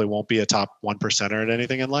 You probably won't be a top 1%er at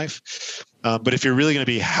anything in life. But if you're really going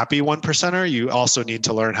to be a happy 1%er, you also need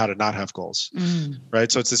to learn how to not have goals,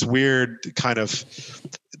 right? So it's this weird kind of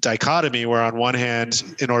dichotomy where on one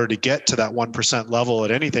hand, in order to get to that 1% level at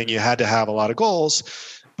anything, you had to have a lot of goals.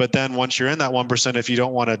 But then once you're in that 1%, if you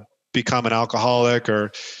don't want to become an alcoholic or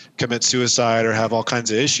commit suicide or have all kinds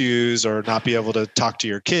of issues or not be able to talk to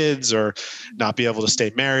your kids or not be able to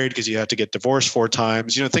stay married because you have to get divorced 4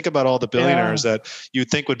 times, think about all the billionaires that you'd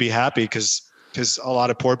think would be happy because a lot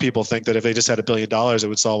of poor people think that if they just had $1 billion, it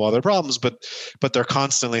would solve all their problems, but they're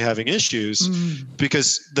constantly having issues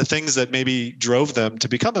because the things that maybe drove them to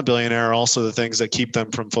become a billionaire are also the things that keep them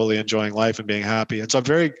from fully enjoying life and being happy. And so I'm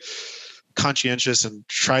very conscientious and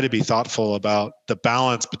try to be thoughtful about the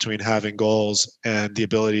balance between having goals and the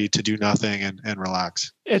ability to do nothing and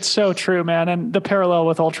relax. It's so true, man. And the parallel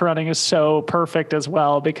with ultra running is so perfect as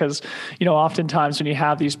well, because, oftentimes when you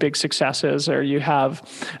have these big successes or you have,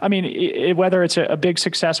 whether it's a big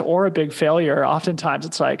success or a big failure, oftentimes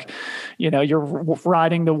it's like, you're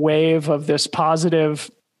riding the wave of this positive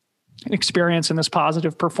experience and this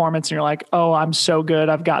positive performance. And you're like, oh, I'm so good.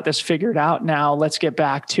 I've got this figured out now. Let's get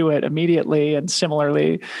back to it immediately. And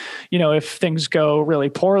similarly, if things go really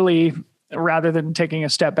poorly, rather than taking a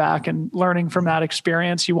step back and learning from that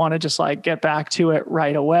experience, you want to just like get back to it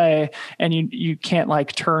right away. And you can't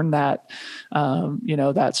like turn that,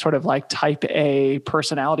 that sort of like type A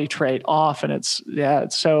personality trait off. And it's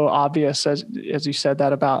so obvious as you said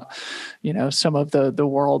that about, some of the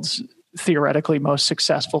world's theoretically most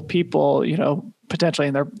successful people, potentially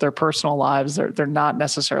in their personal lives, they're not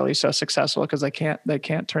necessarily so successful because they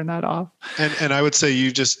can't turn that off. And I would say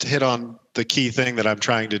you just hit on the key thing that I'm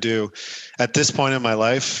trying to do at this point in my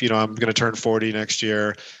life. I'm going to turn 40 next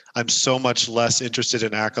year. I'm so much less interested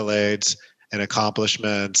in accolades and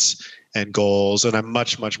accomplishments and goals. And I'm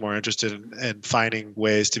much, much more interested in finding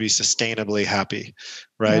ways to be sustainably happy,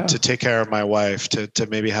 right? Yeah. To take care of my wife, to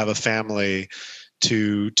maybe have a family,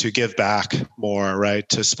 to give back more, right?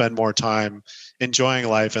 To spend more time enjoying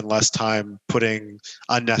life and less time putting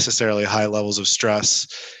unnecessarily high levels of stress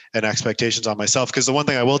and expectations on myself. Because the one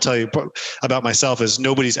thing I will tell you about myself is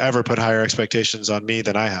nobody's ever put higher expectations on me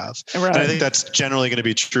than I have. Right. And I think that's generally going to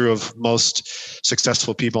be true of most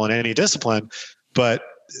successful people in any discipline. But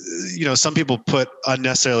some people put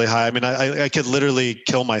unnecessarily high. I could literally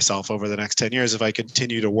kill myself over the next 10 years if I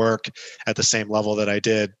continue to work at the same level that I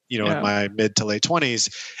did, in my mid to late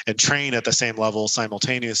 20s and train at the same level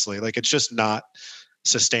simultaneously. Like, it's just not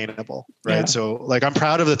sustainable, right? Yeah. So like, I'm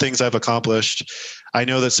proud of the things I've accomplished. I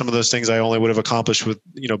know that some of those things I only would have accomplished with,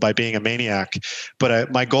 by being a maniac,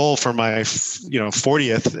 but my goal for my,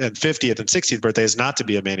 40th and 50th and 60th birthday is not to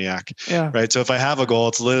be a maniac. Yeah. Right. So if I have a goal,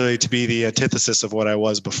 it's literally to be the antithesis of what I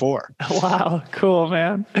was before. Wow. Cool,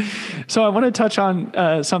 man. So I want to touch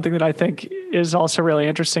on something that I think is also really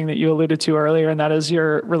interesting that you alluded to earlier, and that is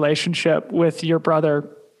your relationship with your brother,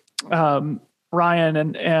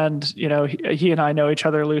 Ryan, and he and I know each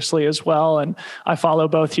other loosely as well. And I follow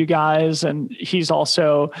both you guys, and he's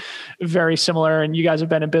also very similar, and you guys have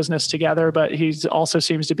been in business together, but he's also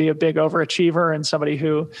seems to be a big overachiever and somebody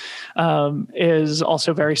who is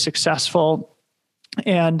also very successful.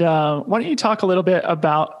 And why don't you talk a little bit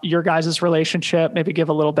about your guys' relationship, maybe give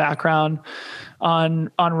a little background on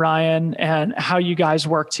Ryan and how you guys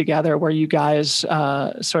work together, where you guys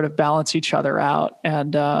sort of balance each other out,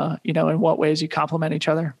 and in what ways you complement each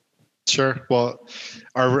other. Sure. Well,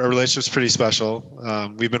 our relationship's pretty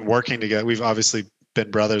special. We've been working together. We've obviously been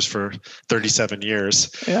brothers for 37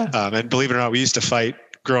 years. Yeah. And believe it or not, we used to fight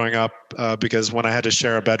growing up because when I had to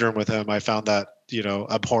share a bedroom with him, I found that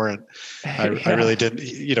abhorrent. I really didn't,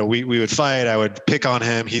 we would fight. I would pick on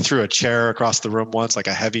him. He threw a chair across the room once, like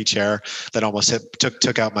a heavy chair that almost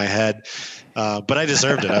took out my head. But I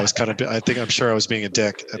deserved it. I'm sure I was being a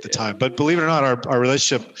dick at the time, but believe it or not, our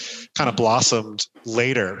relationship kind of blossomed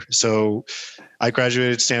later. So I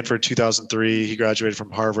graduated Stanford 2003. He graduated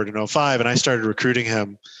from Harvard in 2005, and I started recruiting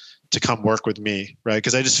him to come work with me, right?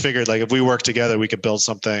 Because I just figured, like, if we work together, we could build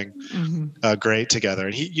something great together.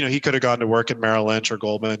 And he could have gone to work at Merrill Lynch or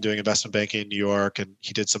Goldman doing investment banking in New York, and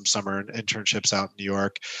he did some summer internships out in New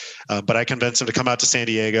York. But I convinced him to come out to San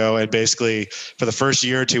Diego, and basically for the first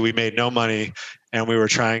year or two, we made no money, and we were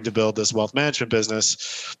trying to build this wealth management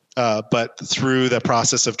business. But through the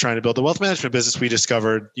process of trying to build the wealth management business, we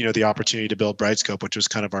discovered, the opportunity to build Brightscope, which was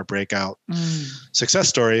kind of our breakout success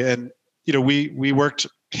story. And we worked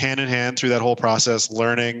hand in hand through that whole process,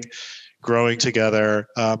 learning, growing together.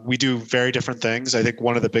 We do very different things. I think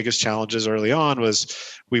one of the biggest challenges early on was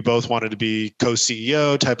we both wanted to be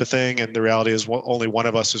co-CEO type of thing. And the reality is only one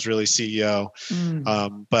of us was really CEO.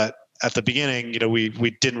 But at the beginning,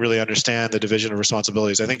 we didn't really understand the division of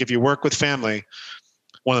responsibilities. I think if you work with family,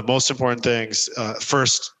 one of the most important things,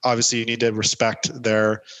 first, obviously, you need to respect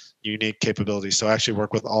their unique capabilities. So I actually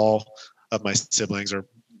work with all of my siblings, or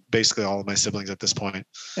basically all of my siblings at this point.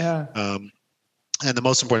 Yeah. And the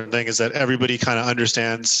most important thing is that everybody kind of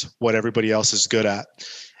understands what everybody else is good at.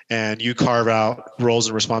 And you carve out roles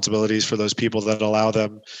and responsibilities for those people that allow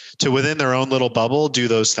them to, within their own little bubble, do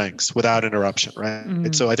those things without interruption, right?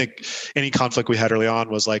 And so I think any conflict we had early on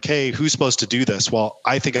was like, hey, who's supposed to do this? Well,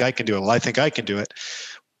 I think I can do it. Well, I think I can do it.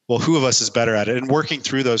 Well, who of us is better at it? And working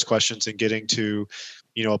through those questions and getting to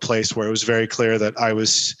a place where it was very clear that I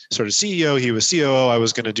was sort of CEO, he was COO. I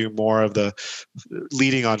was going to do more of the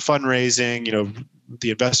leading on fundraising, the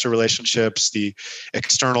investor relationships, the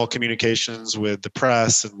external communications with the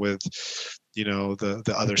press and with,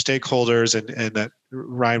 the other stakeholders, and that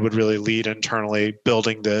Ryan would really lead internally,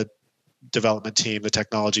 building the development team, the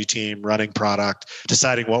technology team, running product,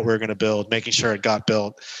 deciding what we're going to build, making sure it got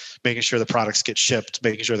built, making sure the products get shipped,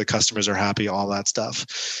 making sure the customers are happy, all that stuff.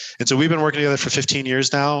 And so we've been working together for 15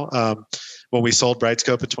 years now. When we sold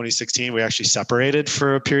Brightscope in 2016, we actually separated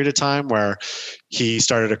for a period of time where he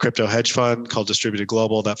started a crypto hedge fund called Distributed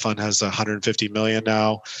Global. That fund has 150 million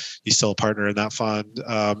now. He's still a partner in that fund.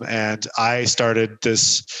 And I started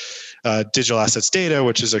this Digital Assets Data,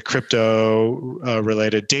 which is a crypto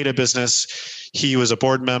related data business. He was a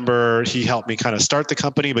board member. He helped me kind of start the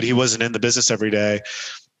company, but he wasn't in the business every day.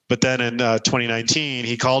 But then in 2019,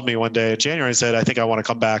 he called me one day in January and said, I think I want to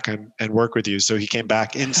come back and work with you. So he came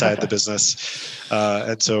back inside the business.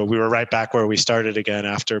 And so we were right back where we started again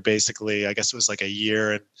after basically, I guess it was like a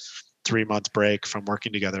year and 3-month break from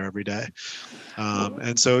working together every day.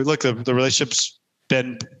 And so look, the relationship's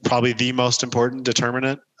been probably the most important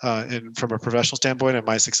determinant from a professional standpoint of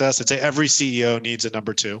my success. I'd say every CEO needs a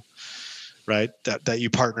number two, right? That you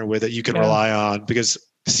partner with, that you can rely on, because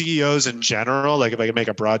CEOs in general, like if I can make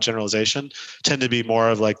a broad generalization, tend to be more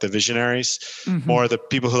of like the visionaries, more of the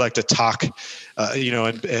people who like to talk,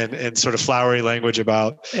 and sort of flowery language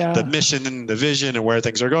about the mission and the vision and where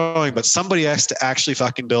things are going. But somebody has to actually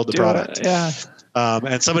fucking build the product.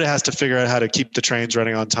 And somebody has to figure out how to keep the trains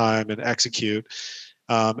running on time and execute.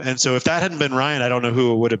 And so if that hadn't been Ryan, I don't know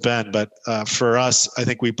who it would have been. But for us, I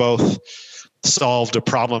think we both solved a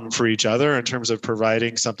problem for each other in terms of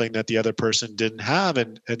providing something that the other person didn't have,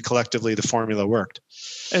 and collectively the formula worked.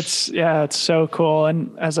 It's so cool.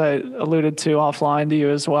 And as I alluded to offline to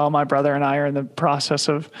you as well, my brother and I are in the process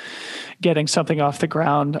of getting something off the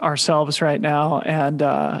ground ourselves right now. And,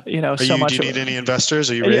 do you need any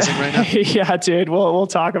investors? Are you raising right now? Yeah, dude, we'll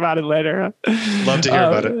talk about it later. Love to hear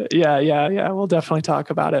about it. Yeah. We'll definitely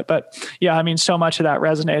talk about it. But yeah, I mean, so much of that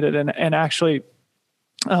resonated, and actually,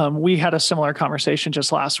 we had a similar conversation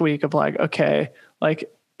just last week of like, okay, like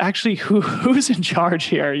actually who's in charge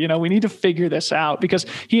here? We need to figure this out, because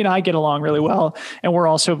he and I get along really well, and we're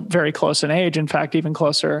also very close in age. In fact, even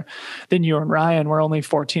closer than you and Ryan. We're only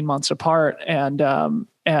 14 months apart, and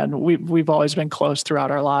we've always been close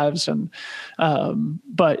throughout our lives.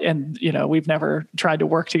 But we've never tried to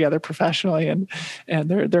work together professionally. And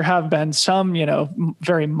there have been some,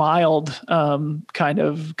 very mild, kind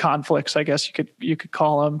of conflicts, I guess you could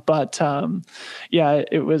call them. But,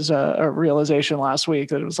 it was a realization last week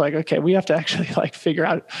that it was like, okay, we have to actually like figure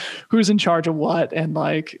out who's in charge of what, and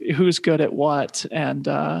like who's good at what, and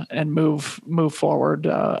move forward,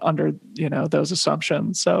 under, those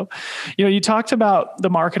assumptions. So, you talked about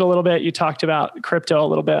the market a little bit. You talked about crypto a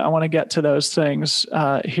little bit. I want to get to those things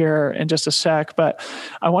here in just a sec, but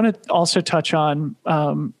I want to also touch on,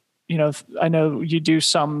 I know you do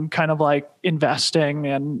some kind of like investing,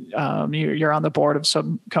 and you're on the board of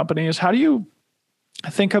some companies. How do you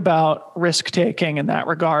think about risk taking in that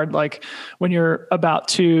regard? Like when you're about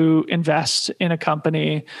to invest in a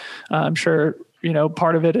company, I'm sure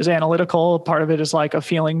part of it is analytical. Part of it is like a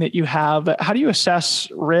feeling that you have. How do you assess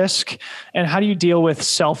risk, and how do you deal with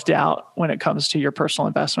self-doubt when it comes to your personal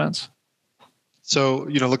investments? So,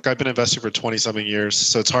 look, I've been investing for 20 something years,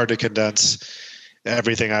 so it's hard to condense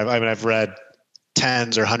everything. I've read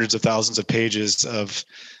tens or hundreds of thousands of pages of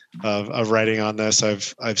writing on this.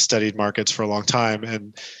 I've studied markets for a long time.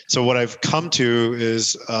 And so what I've come to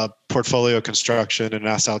is portfolio construction and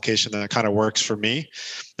asset allocation that kind of works for me.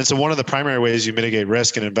 And so one of the primary ways you mitigate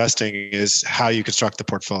risk in investing is how you construct the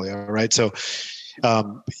portfolio, right? So,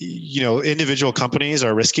 individual companies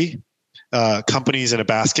are risky. Companies in a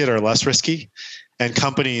basket are less risky. And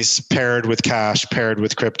companies paired with cash, paired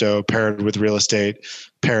with crypto, paired with real estate,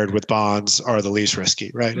 paired with bonds are the least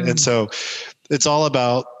risky, right? And so it's all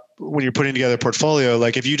about, when you're putting together a portfolio,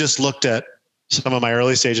 like if you just looked at some of my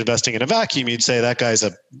early stage investing in a vacuum, you'd say that guy's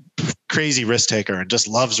a crazy risk taker and just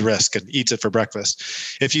loves risk and eats it for breakfast.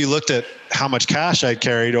 If you looked at how much cash I'd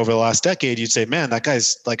carried over the last decade, you'd say, man, that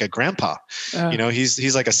guy's like a grandpa.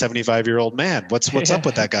 He's like a 75-year-old man. What's up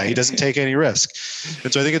with that guy? He doesn't take any risk.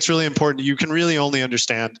 And so I think it's really important. You can really only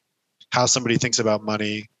understand how somebody thinks about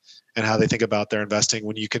money and how they think about their investing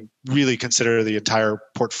when you can really consider the entire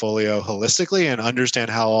portfolio holistically and understand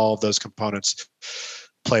how all of those components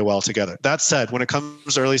play well together. That said, when it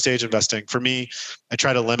comes to early stage investing, for me, I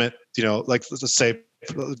try to limit, like let's say,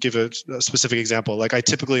 give a specific example. Like I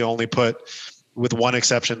typically only put, with one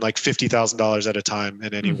exception, like $50,000 at a time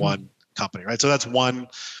in any one company, right? So that's one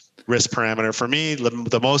risk parameter for me.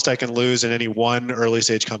 The most I can lose in any one early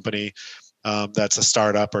stage company that's a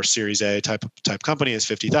startup or Series A type company is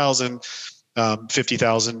 50,000.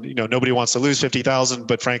 50,000, nobody wants to lose 50,000,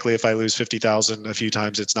 but frankly, if I lose 50,000 a few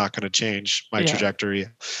times, it's not going to change my trajectory.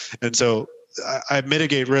 And so I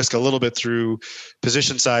mitigate risk a little bit through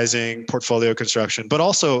position sizing, portfolio construction, but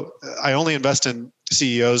also I only invest in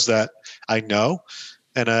CEOs that I know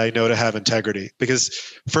and I know to have integrity. Because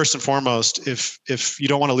first and foremost, if you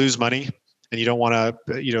don't want to lose money and you don't want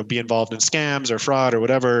to be involved in scams or fraud or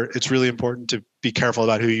whatever, it's really important to be careful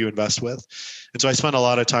about who you invest with. And so I spend a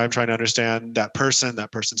lot of time trying to understand that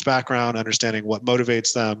person's background, understanding what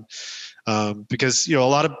motivates them. Because a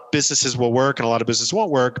lot of businesses will work and a lot of businesses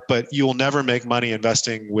won't work, but you will never make money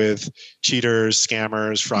investing with cheaters,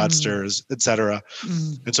 scammers, fraudsters, et cetera.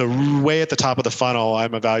 And so way at the top of the funnel,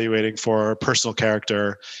 I'm evaluating for personal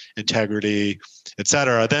character, integrity, et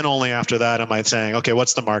cetera. Then only after that am I saying, okay,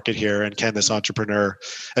 what's the market here? And can this entrepreneur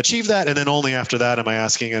achieve that? And then only after that am I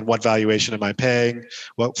asking, and what valuation am I paying?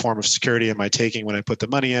 What form of security am I taking when I put the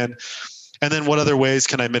money in? And then what other ways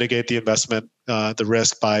can I mitigate the investment, the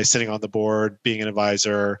risk by sitting on the board, being an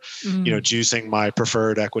advisor, juicing my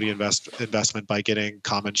preferred equity investment by getting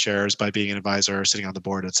common shares, by being an advisor, sitting on the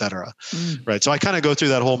board, et cetera. Right. So I kind of go through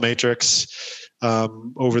that whole matrix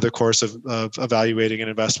over the course of evaluating an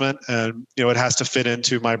investment. And, it has to fit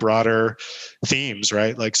into my broader themes,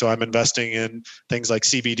 right? Like, so I'm investing in things like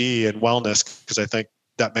CBD and wellness because I think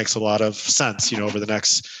that makes a lot of sense. Over the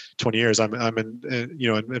next 20 years, I'm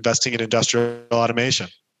investing in industrial automation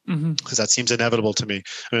because that seems inevitable to me.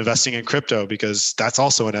 I'm investing in crypto because that's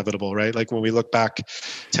also inevitable, right? Like when we look back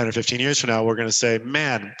 10 or 15 years from now, we're going to say,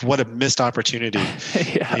 man, what a missed opportunity,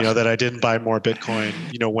 that I didn't buy more Bitcoin,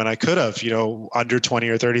 when I could have, under 20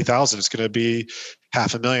 or 30,000, it's going to be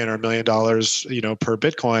 $500,000 or $1 million, per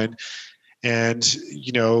Bitcoin. And,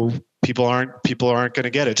 people aren't going to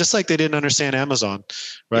get it. Just like they didn't understand Amazon,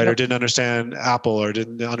 right? Or didn't understand Apple or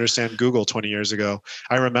didn't understand Google 20 years ago.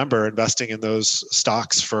 I remember investing in those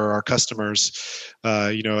stocks for our customers,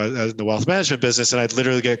 in the wealth management business. And I'd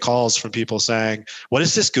literally get calls from people saying, what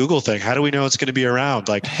is this Google thing? How do we know it's going to be around?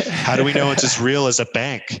 Like, how do we know it's as real as a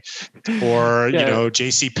bank or,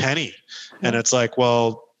 JC Penney? And it's like,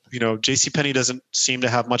 well, JCPenney doesn't seem to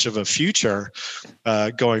have much of a future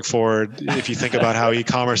going forward if you think about how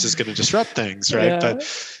e-commerce is going to disrupt things, right? Yeah.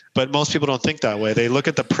 But most people don't think that way. They look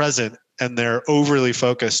at the present and they're overly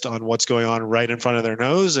focused on what's going on right in front of their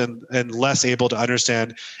nose and less able to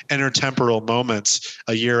understand intertemporal moments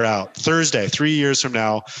a year out. Thursday, 3 years from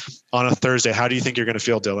now, on a Thursday, how do you think you're going to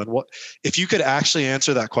feel, Dylan? What if you could actually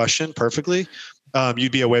answer that question perfectly?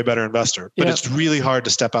 You'd be a way better investor. But it's really hard to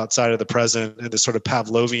step outside of the present and this sort of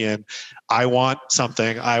Pavlovian, I want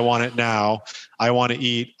something, I want it now, I want to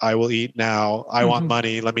eat, I will eat now, I want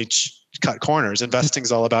money, let me cut corners. Investing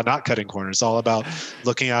is all about not cutting corners. It's all about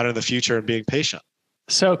looking out in the future and being patient.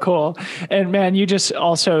 So cool. And man, you just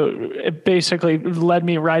also basically led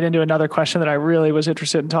me right into another question that I really was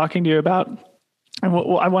interested in talking to you about. And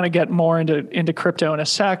I want to get more into crypto in a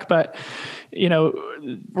sec, but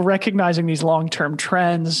recognizing these long-term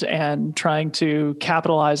trends and trying to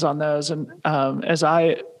capitalize on those. And as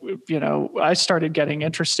I started getting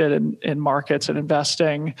interested in markets and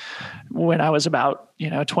investing when I was about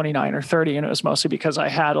 29 or 30, and it was mostly because I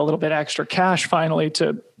had a little bit extra cash finally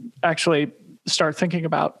to actually start thinking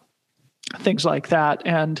about things like that.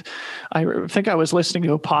 And I think I was listening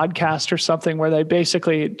to a podcast or something where they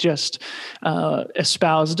basically just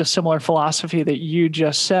espoused a similar philosophy that you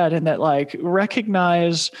just said, and that like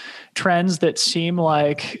recognize trends that seem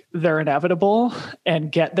like they're inevitable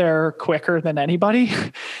and get there quicker than anybody.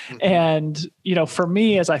 And, for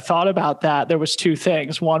me, as I thought about that, there was two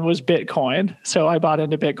things. One was Bitcoin. So I bought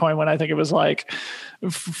into Bitcoin when I think it was like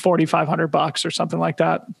 $4,500 or something like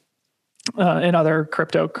that. In other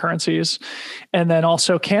cryptocurrencies, and then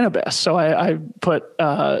also cannabis. So I put,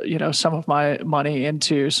 some of my money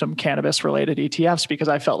into some cannabis related ETFs because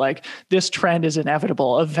I felt like this trend is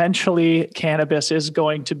inevitable. Eventually cannabis is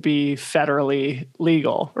going to be federally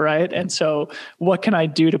legal, right? And so what can I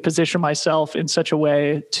do to position myself in such a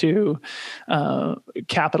way to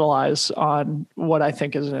capitalize on what I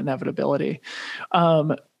think is an inevitability?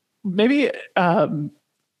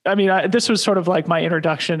 This was sort of like my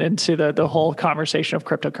introduction into the whole conversation of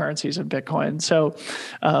cryptocurrencies and Bitcoin. So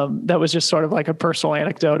that was just sort of like a personal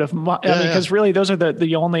anecdote of because really those are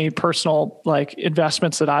the only personal like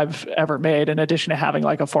investments that I've ever made, in addition to having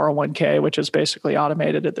like a 401k, which is basically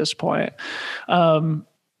automated at this point.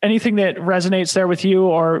 anything that resonates there with you,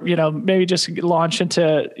 or, maybe just launch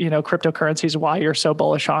into, cryptocurrencies, why you're so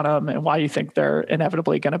bullish on them and why you think they're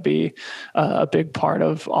inevitably going to be a big part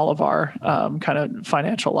of all of our kind of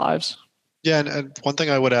financial lives. Yeah. And one thing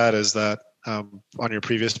I would add is that on your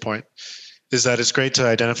previous point, is that it's great to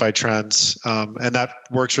identify trends. And that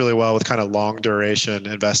works really well with kind of long duration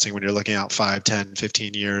investing when you're looking out 5, 10,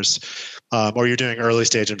 15 years. Or you're doing early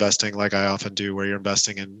stage investing like I often do, where you're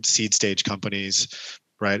investing in seed stage companies,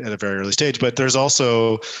 right, at a very early stage. But there's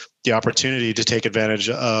also the opportunity to take advantage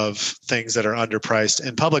of things that are underpriced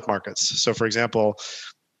in public markets. So for example,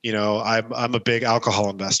 I'm a big alcohol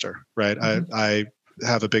investor, right? Mm-hmm. I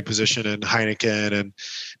have a big position in Heineken and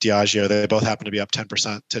Diageo. They both happen to be up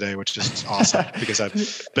 10% today, which is awesome because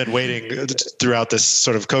I've been waiting throughout this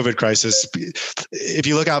sort of COVID crisis. If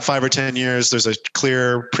you look out 5 or 10 years, there's a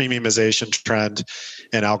clear premiumization trend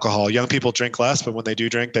in alcohol. Young people drink less, but when they do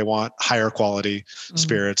drink, they want higher quality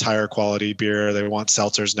spirits, higher quality beer. They want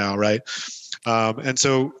seltzers now, right? And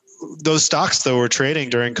so those stocks, though, were trading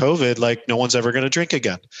during COVID like no one's ever going to drink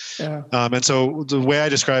again. Yeah. And so the way I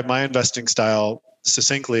describe my investing style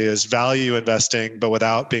succinctly is value investing, but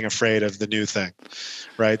without being afraid of the new thing,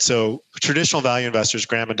 right? So traditional value investors,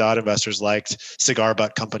 Graham and Dodd investors, liked cigar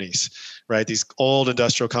butt companies, right? These old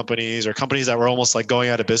industrial companies or companies that were almost like going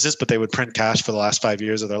out of business, but they would print cash for the last 5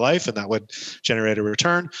 years of their life, and that would generate a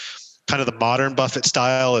return. Kind of the modern Buffett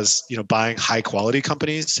style is, buying high quality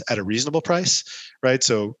companies at a reasonable price, right?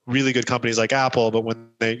 So really good companies like Apple, but when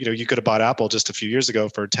they, you could have bought Apple just a few years ago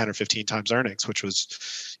for 10 or 15 times earnings, which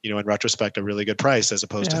was, in retrospect, a really good price as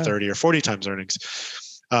opposed to 30 or 40 times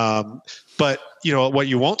earnings. But, what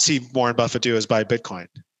you won't see Warren Buffett do is buy Bitcoin,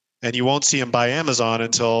 and you won't see him buy Amazon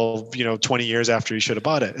until, 20 years after he should have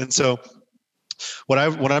bought it. And so what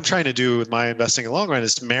I'm trying to do with my investing in the long run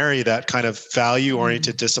is marry that kind of value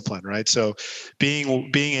oriented discipline, right? So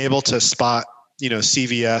being able to spot,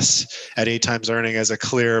 CVS at 8 times earning as a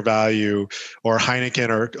clear value, or Heineken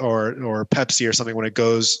or Pepsi or something when it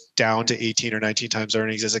goes down to 18 or 19 times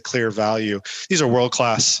earnings as a clear value. These are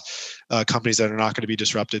world-class companies that are not going to be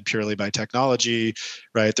disrupted purely by technology,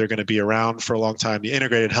 right? They're going to be around for a long time. The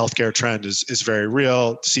integrated healthcare trend is very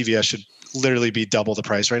real. CVS should literally be double the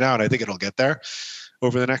price right now, and I think it'll get there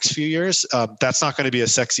over the next few years. That's not going to be a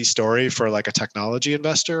sexy story for like a technology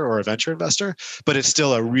investor or a venture investor, but it's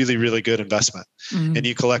still a really, really good investment. Mm-hmm. And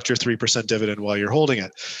you collect your 3% dividend while you're holding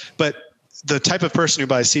it. But the type of person who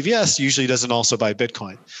buys CVS usually doesn't also buy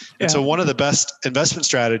Bitcoin. And so one of the best investment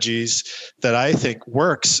strategies that I think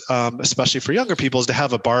works, especially for younger people, is to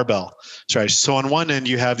have a barbell strategy. So on one end,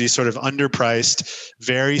 you have these sort of underpriced,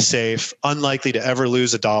 very safe, unlikely to ever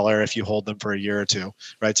lose $1 if you hold them for a year or two,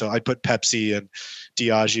 right? So I'd put Pepsi and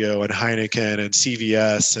Diageo and Heineken and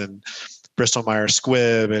CVS and Bristol Myers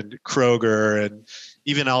Squibb and Kroger and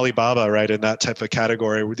even Alibaba, right, in that type of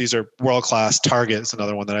category. These are world-class. Target is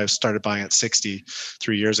another one that I started buying at 60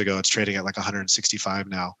 3 years ago. It's trading at like 165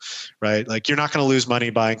 now, right? Like you're not going to lose money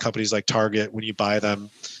buying companies like Target when you buy them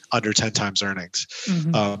under 10 times earnings.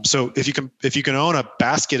 Mm-hmm. So if you can own a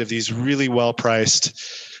basket of these really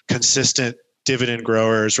well-priced, consistent dividend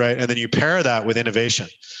growers, right, and then you pair that with innovation,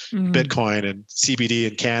 Bitcoin and CBD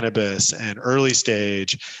and cannabis and early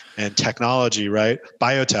stage and technology, right?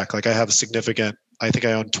 Biotech, like I think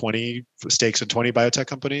I own 20 stakes in 20 biotech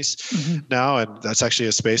companies now. And that's actually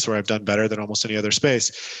a space where I've done better than almost any other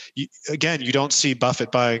space. You don't see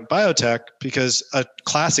Buffett buying biotech because a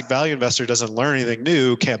classic value investor doesn't learn anything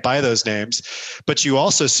new, can't buy those names. But you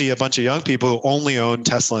also see a bunch of young people who only own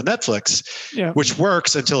Tesla and Netflix, which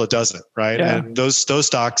works until it doesn't, right? Yeah. And those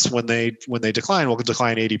stocks, when they decline, will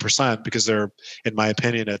decline 80% because they're, in my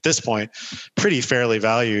opinion, at this point, pretty fairly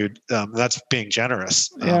valued. That's being generous.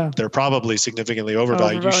 They're probably significantly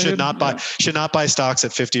overvalued. You should not buy stocks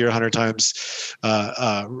at 50 or 100 times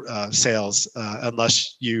sales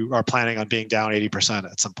unless you are planning on being down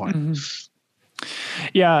 80% at some point. Mm-hmm.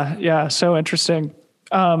 Yeah. So interesting.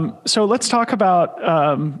 So let's talk about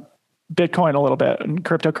Bitcoin a little bit and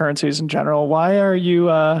cryptocurrencies in general. Why are you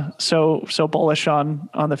so bullish on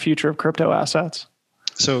the future of crypto assets?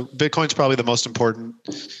 So Bitcoin's probably the most important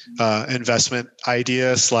investment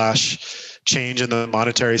idea / change in the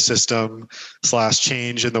monetary system /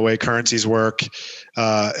 change in the way currencies work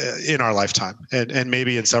in our lifetime, and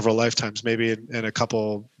maybe in several lifetimes, maybe in a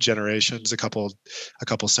couple generations, a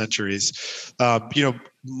couple centuries.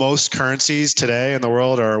 Most currencies today in the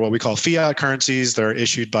world are what we call fiat currencies. They're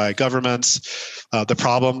issued by governments. The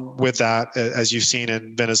problem with that, as you've seen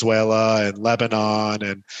in Venezuela and Lebanon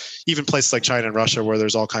and even places like China and Russia, where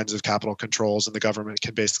there's all kinds of capital controls and the government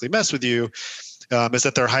can basically mess with you, is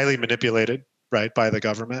that they're highly manipulated. right, by the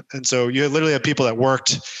government. And so you literally have people that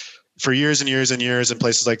worked for years and years and years in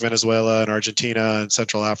places like Venezuela and Argentina and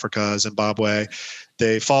Central Africa, Zimbabwe.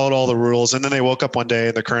 They followed all the rules, and then they woke up one day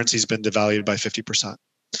and the currency's been devalued by 50%.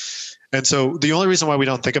 And so the only reason why we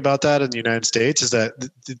don't think about that in the United States is that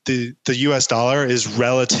the US dollar is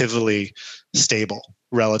relatively stable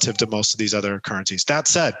relative to most of these other currencies. That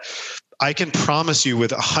said, I can promise you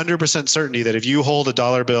with 100% certainty that if you hold a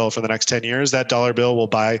dollar bill for the next 10 years, that dollar bill will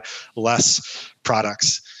buy less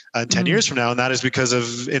products 10 years from now. And that is because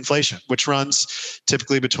of inflation, which runs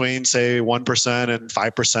typically between, say, 1% and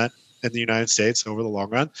 5% in the United States over the long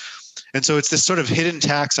run. And so it's this sort of hidden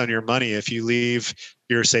tax on your money if you leave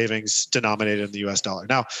your savings denominated in the US dollar.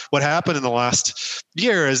 Now, what happened in the last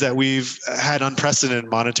year is that we've had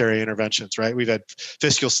unprecedented monetary interventions, right? We've had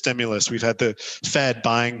fiscal stimulus. We've had the Fed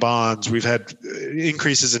buying bonds. We've had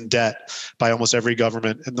increases in debt by almost every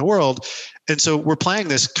government in the world. And so we're playing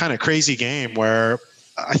this kind of crazy game where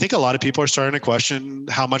I think a lot of people are starting to question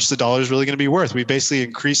how much the dollar is really going to be worth. We basically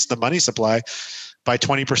increased the money supply by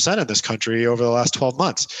 20% in this country over the last 12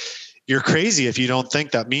 months. You're crazy if you don't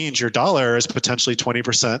think that means your dollar is potentially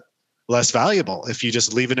 20% less valuable if you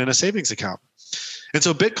just leave it in a savings account. And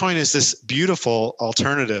so Bitcoin is this beautiful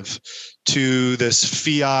alternative to this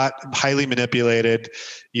fiat, highly manipulated,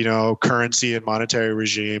 currency and monetary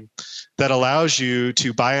regime that allows you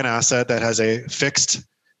to buy an asset that has a fixed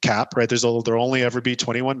cap, right? There'll only ever be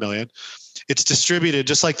 21 million. It's distributed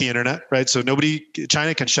just like the internet, right? So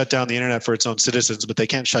China can shut down the internet for its own citizens, but they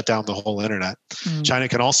can't shut down the whole internet. China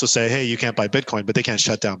can also say, hey, you can't buy Bitcoin, but they can't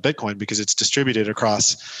shut down Bitcoin because it's distributed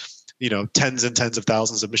across, tens and tens of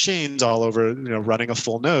thousands of machines all over, running a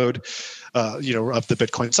full node, of the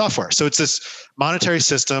Bitcoin software. So it's this monetary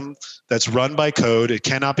system that's run by code. It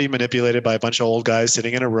cannot be manipulated by a bunch of old guys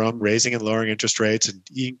sitting in a room, raising and lowering interest rates and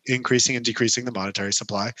increasing and decreasing the monetary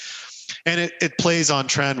supply. And it plays on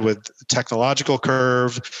trend with technological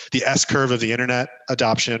curve, the S curve of the internet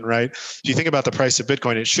adoption, right? If you think about the price of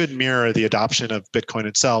Bitcoin, it should mirror the adoption of Bitcoin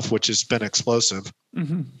itself, which has been explosive.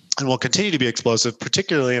 Mm-hmm. And will continue to be explosive,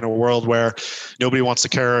 particularly in a world where nobody wants to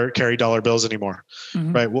carry dollar bills anymore,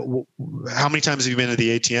 right? How many times have you been to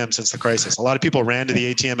the ATM since the crisis? A lot of people ran to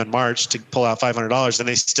the ATM in March to pull out $500, and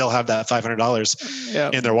they still have that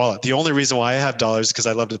 $500 in their wallet. The only reason why I have dollars is because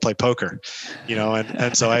I love to play poker,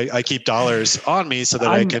 and so I keep dollars on me so that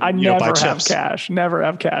I can buy chips. Never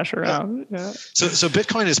have cash around. Yeah. So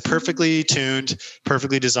Bitcoin is perfectly tuned,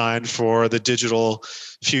 perfectly designed for the digital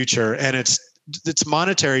future, and its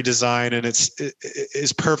monetary design and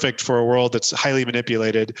is perfect for a world that's highly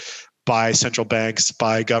manipulated by central banks,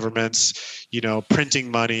 by governments,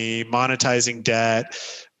 printing money, monetizing debt,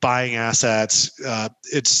 buying assets.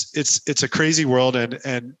 It's a crazy world,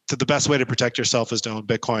 and the best way to protect yourself is to own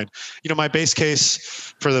Bitcoin. My base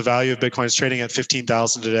case for the value of Bitcoin is trading at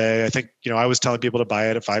 15,000 today. I think I was telling people to buy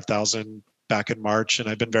it at 5,000 back in March, and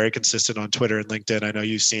I've been very consistent on Twitter and LinkedIn. I know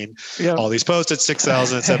you've seen all these posts at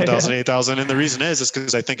 6,000, at 7,000, 8,000, and the reason is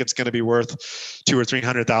because I think it's going to be worth 200,000 or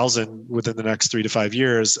 300,000 within the next 3 to 5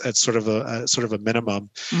 years at sort of a minimum.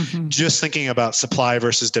 Mm-hmm. Just thinking about supply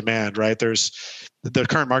versus demand, right? There's the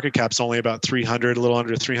current market cap's only about 300, a little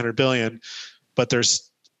under 300 billion, but there's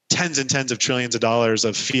tens and tens of trillions of dollars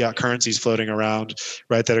of fiat currencies floating around,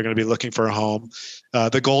 right, that are going to be looking for a home.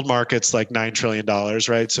 The gold market's like $9 trillion,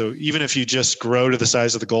 right? So even if you just grow to the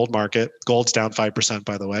size of the gold market, gold's down 5%,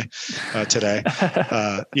 by the way, today.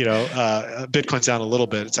 Bitcoin's down a little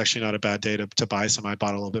bit. It's actually not a bad day to buy some. I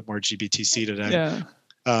bought a little bit more GBTC today. Yeah.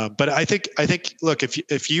 But I think, look,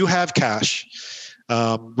 if you have cash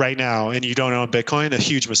right now and you don't own Bitcoin, a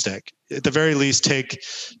huge mistake. At the very least, take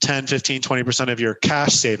 10, 15, 20% of your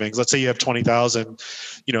cash savings. Let's say you have 20,000,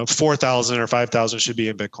 4,000 or 5,000 should be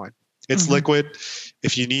in Bitcoin. It's liquid.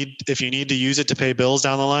 If you need to use it to pay bills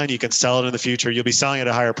down the line, you can sell it in the future. You'll be selling it at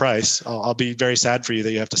a higher price. I'll be very sad for you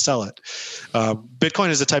that you have to sell it. Bitcoin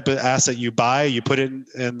is the type of asset you buy, you put it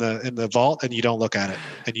in the vault, and you don't look at it,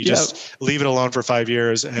 and you just leave it alone for 5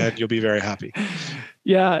 years, and you'll be very happy.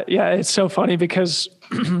 Yeah. It's so funny because,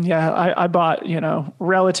 I bought,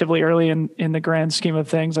 relatively early in the grand scheme of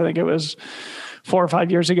things. I think it was 4 or 5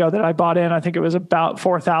 years ago that I bought in. I think it was about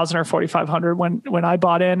 4,000 or 4,500 when I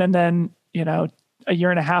bought in, and then a year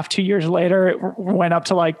and a half, 2 years later, it went up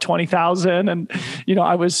to like 20,000, and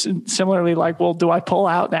I was similarly like, well, do I pull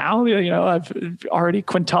out now? I've already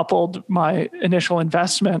quintupled my initial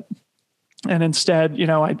investment. And instead,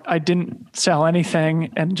 I didn't sell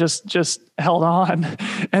anything and just held on.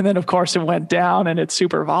 And then of course it went down and it's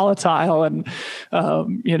super volatile. And,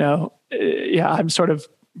 I'm sort of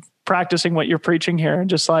practicing what you're preaching here and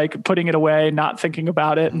just like putting it away, not thinking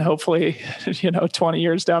about it. And hopefully, 20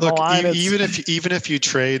 years down the line. Even if you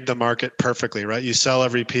trade the market perfectly, right? You sell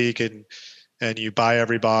every peak and you buy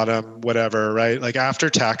every bottom, whatever, right? Like after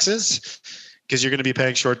taxes, because you're going to be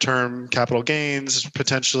paying short-term capital gains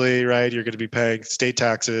potentially, right? You're going to be paying state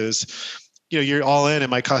taxes. You're all in. It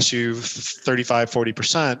might cost you 35,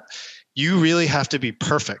 40%. You really have to be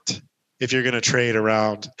perfect if you're going to trade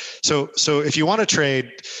around. So if you want to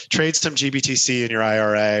trade some GBTC in your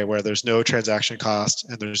IRA where there's no transaction cost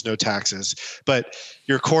and there's no taxes, but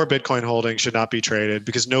your core Bitcoin holding should not be traded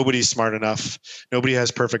because nobody's smart enough. Nobody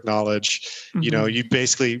has perfect knowledge. Mm-hmm. You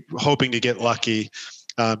basically hoping to get lucky.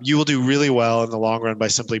 You will do really well in the long run by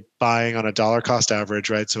simply buying on a dollar cost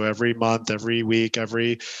average, right? So every month, every week,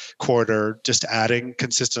 every quarter, just adding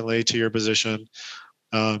consistently to your position.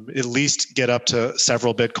 At least get up to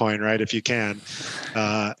several Bitcoin, right? If you can,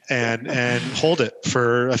 and hold it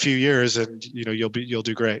for a few years, and you'll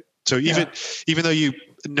do great. So even though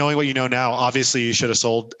knowing what you know now, obviously you should have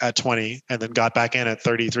sold at 20 and then got back in at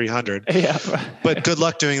 3,300. Yeah. But good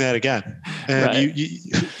luck doing that again. And right.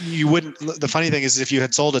 you wouldn't. The funny thing is, if you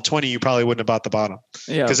had sold at 20, you probably wouldn't have bought the bottom.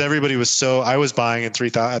 Yeah. Because everybody was I was buying at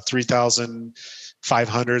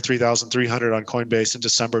 3,500, 3,300 on Coinbase in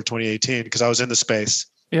December of 2018 because I was in the space.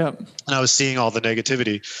 Yeah. And I was seeing all the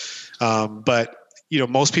negativity. But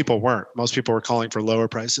most people weren't. Most people were calling for lower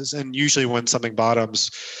prices. And usually when something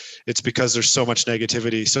bottoms, it's because there's so much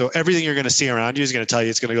negativity. So everything you're going to see around you is going to tell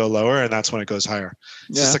you it's going to go lower, and that's when it goes higher.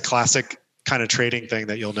 It's just a classic kind of trading thing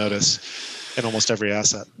that you'll notice in almost every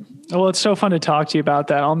asset. Well, it's so fun to talk to you about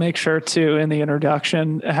that. I'll make sure to, in the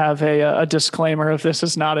introduction, have a disclaimer of this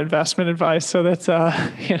is not investment advice, so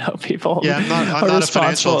that people. Yeah, I'm not a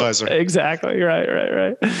financial advisor. Exactly.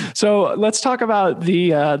 Right. So let's talk about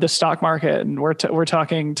the stock market, and we're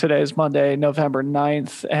talking today's Monday, November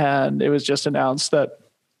 9th, and it was just announced that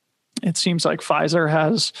it seems like Pfizer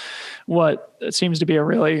has what it seems to be a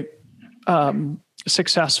really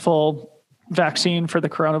successful vaccine for the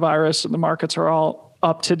coronavirus, and the markets are all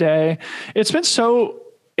up today. It's been so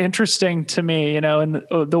interesting to me, in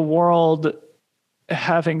the world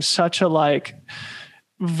having such a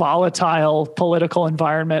volatile political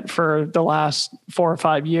environment for the last 4 or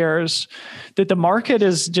 5 years, that the market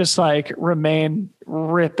is just remain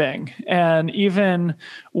ripping. And even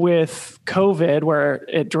with COVID, where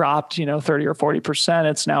it dropped, 30 or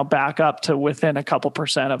 40%, it's now back up to within a couple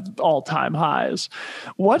percent of all-time highs.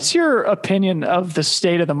 What's your opinion of the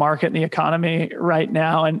state of the market and the economy right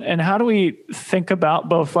now? And how do we think about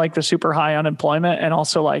both the super high unemployment and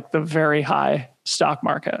also the very high stock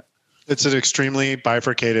market? It's an extremely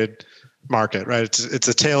bifurcated market, right? It's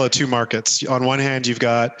a tale of two markets. On one hand, you've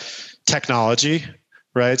got technology,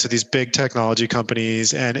 right? So these big technology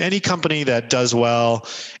companies and any company that does well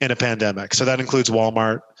in a pandemic. So that includes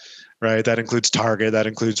Walmart, right? That includes Target, that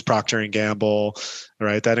includes Procter and Gamble,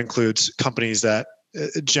 right? That includes companies that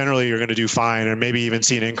generally you're going to do fine or maybe even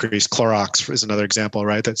see an increase. Clorox is another example,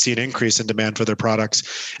 right? That see an increase in demand for their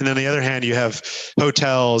products. And then on the other hand, you have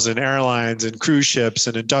hotels and airlines and cruise ships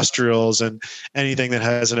and industrials and anything that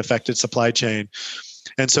has an affected supply chain.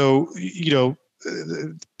 And so,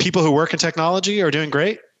 people who work in technology are doing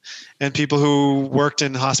great, and people who worked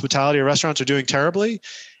in hospitality or restaurants are doing terribly.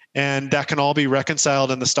 And that can all be reconciled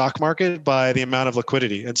in the stock market by the amount of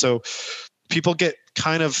liquidity. And so people get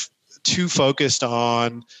kind of too focused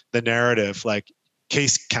on the narrative, like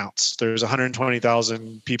case counts. There's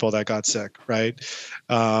 120,000 people that got sick, right?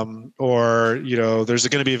 Or, there's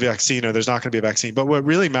going to be a vaccine or there's not going to be a vaccine. But what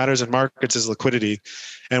really matters in markets is liquidity.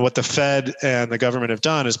 And what the Fed and the government have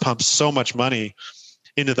done is pump so much money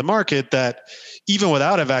into the market that even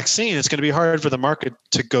without a vaccine, it's going to be hard for the market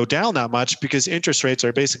to go down that much because interest rates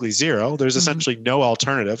are basically zero. There's essentially no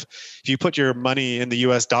alternative. If you put your money in the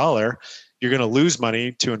US dollar, you're going to lose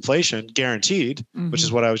money to inflation, guaranteed, which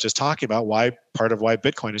is what I was just talking about, part of why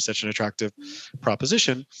Bitcoin is such an attractive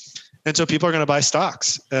proposition. And so people are going to buy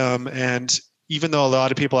stocks. And even though a lot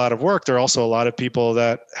of people are out of work, there are also a lot of people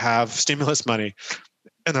that have stimulus money.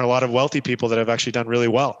 And there are a lot of wealthy people that have actually done really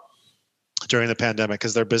well during the pandemic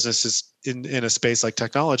because their business is in a space like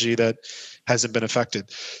technology that hasn't been affected.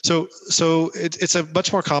 So it's a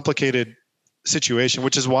much more complicated situation,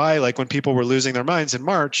 which is why when people were losing their minds in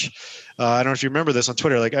March, I don't know if you remember this on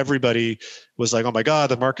Twitter, everybody was like, oh my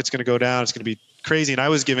God, the market's going to go down. It's going to be crazy. And I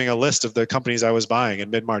was giving a list of the companies I was buying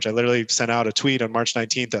in mid-March. I literally sent out a tweet on March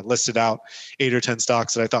 19th that listed out 8 or 10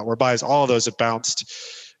 stocks that I thought were buys. All of those have bounced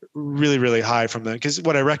really, really high from them. Because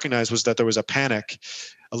what I recognized was that there was a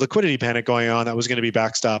liquidity panic going on that was going to be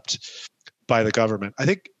backstopped by the government. I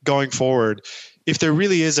think going forward, if there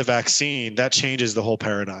really is a vaccine, that changes the whole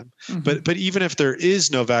paradigm. But even if there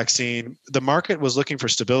is no vaccine, the market was looking for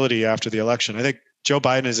stability after the election. I think Joe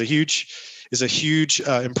Biden is a huge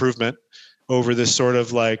improvement over this sort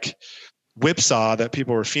of like whipsaw that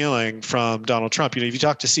people were feeling from Donald Trump. If you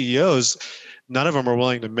talk to CEOs, none of them are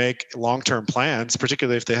willing to make long-term plans,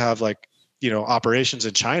 particularly if they have operations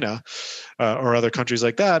in China or other countries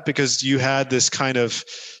like that, because you had this kind of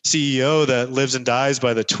CEO that lives and dies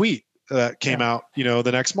by the tweet that came out,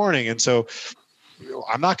 the next morning. And so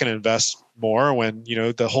I'm not going to invest more when,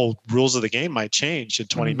 the whole rules of the game might change in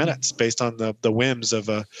 20 minutes based on the whims of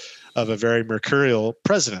a very mercurial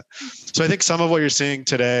president. So I think some of what you're seeing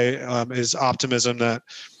today is optimism that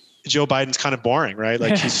Joe Biden's kind of boring, right?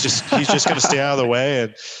 Like he's just going to stay out of the way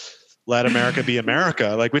and let America be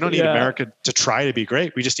America. Like we don't need America to try to be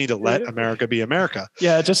great. We just need to let America be America.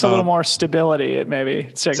 Yeah, just a little more stability, it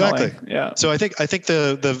maybe signaling. Exactly. Yeah. So I think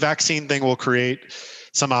the vaccine thing will create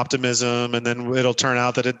some optimism, and then it'll turn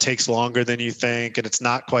out that it takes longer than you think, and it's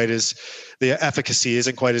not quite as the efficacy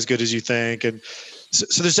isn't quite as good as you think, and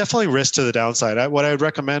so there's definitely risk to the downside. What I would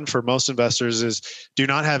recommend for most investors is do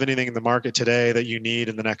not have anything in the market today that you need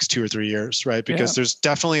in the next 2 or 3 years, right? Because there's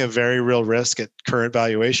definitely a very real risk at current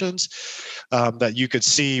valuations that you could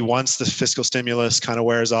see once the fiscal stimulus kind of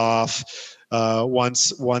wears off, once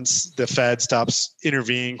the Fed stops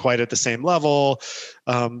intervening quite at the same level,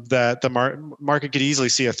 that the market could easily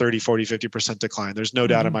see a 30, 40, 50% decline. There's no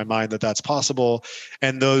doubt in my mind that that's possible.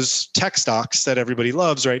 And those tech stocks that everybody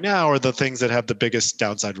loves right now are the things that have the biggest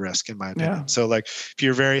downside risk, in my opinion. So like if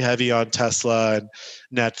you're very heavy on Tesla and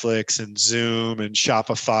Netflix and Zoom and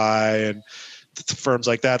Shopify and firms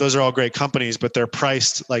like that, those are all great companies, but they're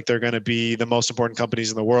priced like they're going to be the most important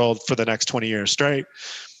companies in the world for the next 20 years straight.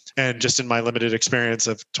 And just in my limited experience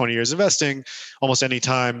of 20 years investing, almost any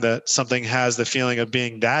time that something has the feeling of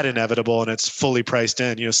being that inevitable and it's fully priced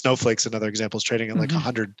in, Snowflake's another example, is trading at like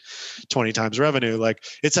 120 times revenue. Like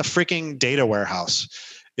it's a freaking data warehouse.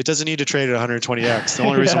 It doesn't need to trade at 120x. The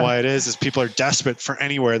only reason why it is people are desperate for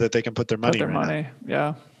anywhere that they can put their money.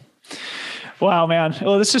 Yeah. Wow, man.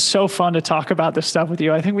 Well, this is so fun to talk about this stuff with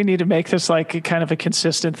you. I think we need to make this like a kind of a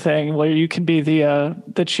consistent thing where you can be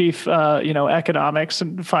the chief, economics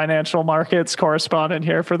and financial markets correspondent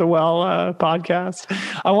here for the Well podcast.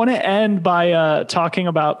 I want to end by talking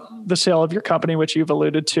about the sale of your company, which you've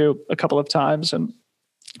alluded to a couple of times. And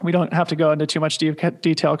we don't have to go into too much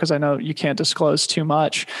detail because I know you can't disclose too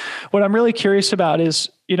much. What I'm really curious about is,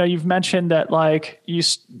 you've mentioned that like you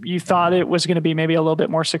thought it was going to be maybe a little bit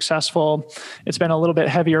more successful. It's been a little bit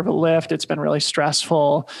heavier of a lift. It's been really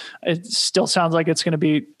stressful. It still sounds like it's going to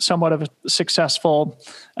be somewhat of a successful,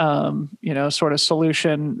 sort of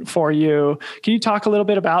solution for you. Can you talk a little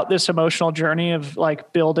bit about this emotional journey of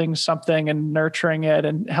like building something and nurturing it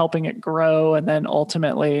and helping it grow and then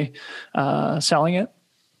ultimately selling it?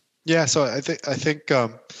 Yeah. So I think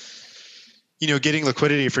getting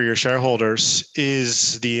liquidity for your shareholders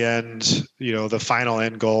is the end, the final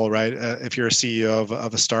end goal, right? If you're a CEO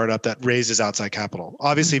of a startup that raises outside capital,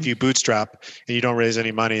 obviously, if you bootstrap and you don't raise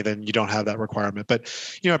any money, then you don't have that requirement. But,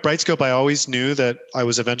 at Brightscope, I always knew that I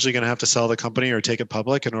was eventually going to have to sell the company or take it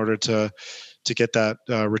public in order to get that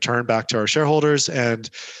return back to our shareholders.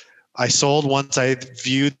 And I sold once I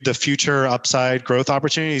viewed the future upside growth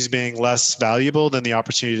opportunities being less valuable than the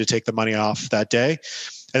opportunity to take the money off that day.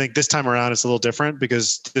 I think this time around it's a little different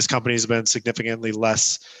because this company has been significantly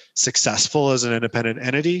less successful as an independent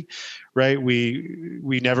entity, right? We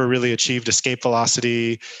never really achieved escape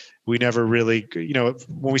velocity. We never really,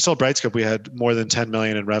 when we sold Brightscope, we had more than 10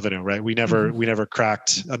 million in revenue, right? We never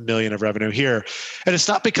cracked $1 million of revenue here. And it's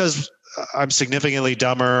not because I'm significantly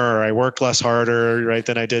dumber or I work less harder, right,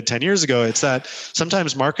 than I did 10 years ago. It's that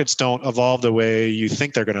sometimes markets don't evolve the way you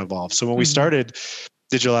think they're going to evolve. So when we started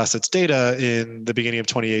digital assets data in the beginning of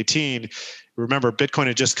 2018, remember Bitcoin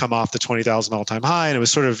had just come off the 20,000 all-time high, and it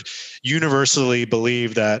was sort of universally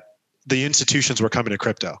believed that the institutions were coming to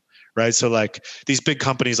crypto, right? So like these big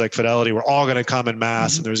companies like Fidelity were all going to come in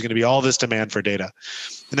mass and there was going to be all this demand for data.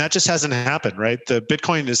 And that just hasn't happened, right? The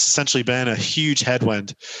Bitcoin has essentially been a huge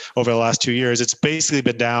headwind over the last 2 years. It's basically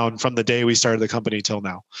been down from the day we started the company till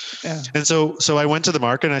now. Yeah. And so I went to the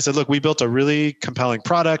market and I said, look, we built a really compelling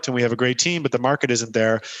product and we have a great team, but the market isn't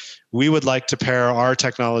there. We would like to pair our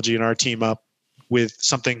technology and our team up with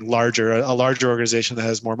something larger, a larger organization that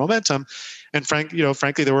has more momentum. And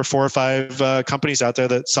frankly, there were 4 or 5 companies out there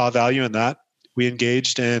that saw value in that. We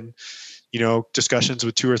engaged in, discussions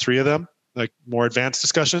with 2 or 3 of them, like more advanced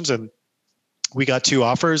discussions, and we got 2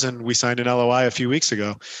 offers and we signed an LOI a few weeks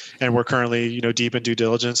ago, and we're currently, deep in due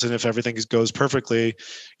diligence. And if everything goes perfectly,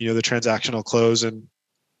 the transaction will close in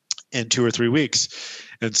in 2 or 3 weeks.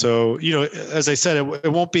 And so, as I said,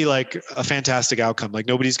 it won't be like a fantastic outcome. Like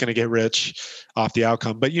nobody's going to get rich off the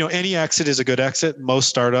outcome, but any exit is a good exit. Most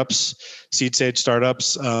startups, seed stage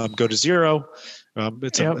startups, go to zero.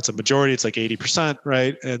 It's a majority. It's like 80%,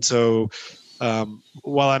 right? And so,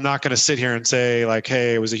 while I'm not going to sit here and say like,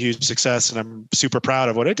 hey, it was a huge success and I'm super proud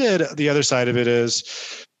of what I did, the other side of it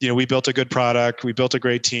is, we built a good product, we built a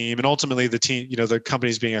great team, and ultimately the team, the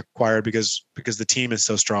company's being acquired because the team is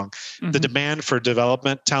so strong. Mm-hmm. The demand for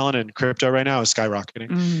development talent in crypto right now is skyrocketing.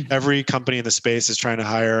 Mm-hmm. Every company in the space is trying to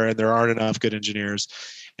hire, and there aren't enough good engineers.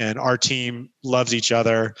 And our team loves each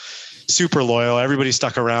other, super loyal. Everybody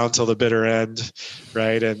stuck around till the bitter end,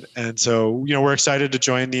 right? And so we're excited to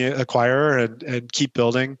join the acquirer and keep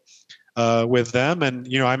building with them. And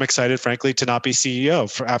I'm excited, frankly, to not be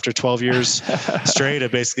CEO after 12 years straight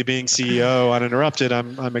of basically being CEO uninterrupted.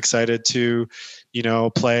 I'm excited to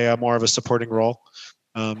play a more of a supporting role,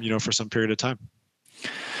 for some period of time.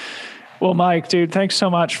 Well, Mike, dude, thanks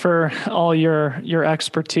so much for all your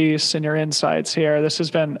expertise and your insights here. This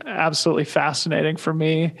has been absolutely fascinating for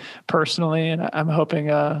me personally, and I'm hoping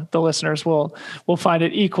the listeners will find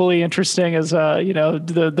it equally interesting as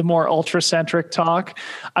the more ultra-centric talk.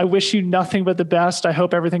 I wish you nothing but the best. I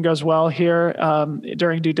hope everything goes well here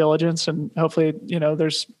during due diligence, and hopefully,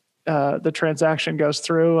 there's the transaction goes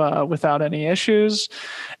through without any issues.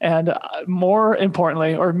 And more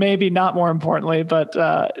importantly, or maybe not more importantly, but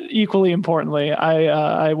equally importantly,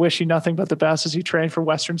 I wish you nothing but the best as you train for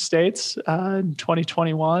Western States in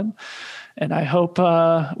 2021. And I hope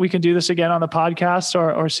we can do this again on the podcast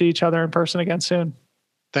or see each other in person again soon.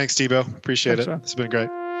 Thanks, Thibaut. Appreciate it. It's been great.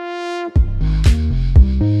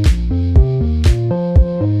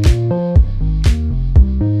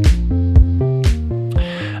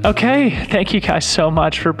 Okay, thank you guys so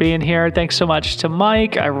much for being here. Thanks so much to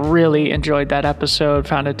Mike. I really enjoyed that episode,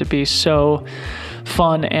 found it to be so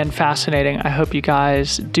fun and fascinating. I hope you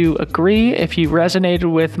guys do agree. If you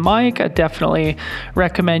resonated with Mike, I definitely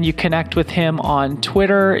recommend you connect with him on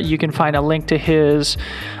Twitter. You can find a link to his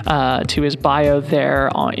bio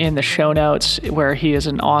there in the show notes, where he is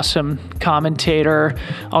an awesome commentator.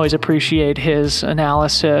 Always appreciate his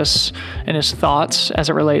analysis and his thoughts as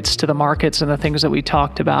it relates to the markets and the things that we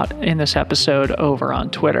talked about in this episode over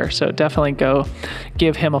on Twitter. So definitely go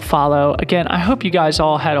give him a follow. Again, I hope you guys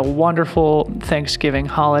all had a wonderful Thanksgiving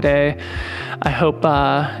holiday. I hope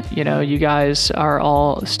you guys are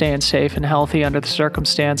all staying safe and healthy under the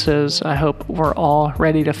circumstances. I hope we're all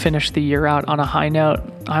ready to finish the year out on a high note.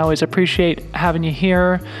 I always appreciate having you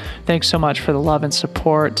here. Thanks so much for the love and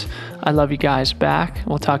support. I love you guys back.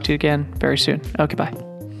 We'll talk to you again very soon. Okay, bye.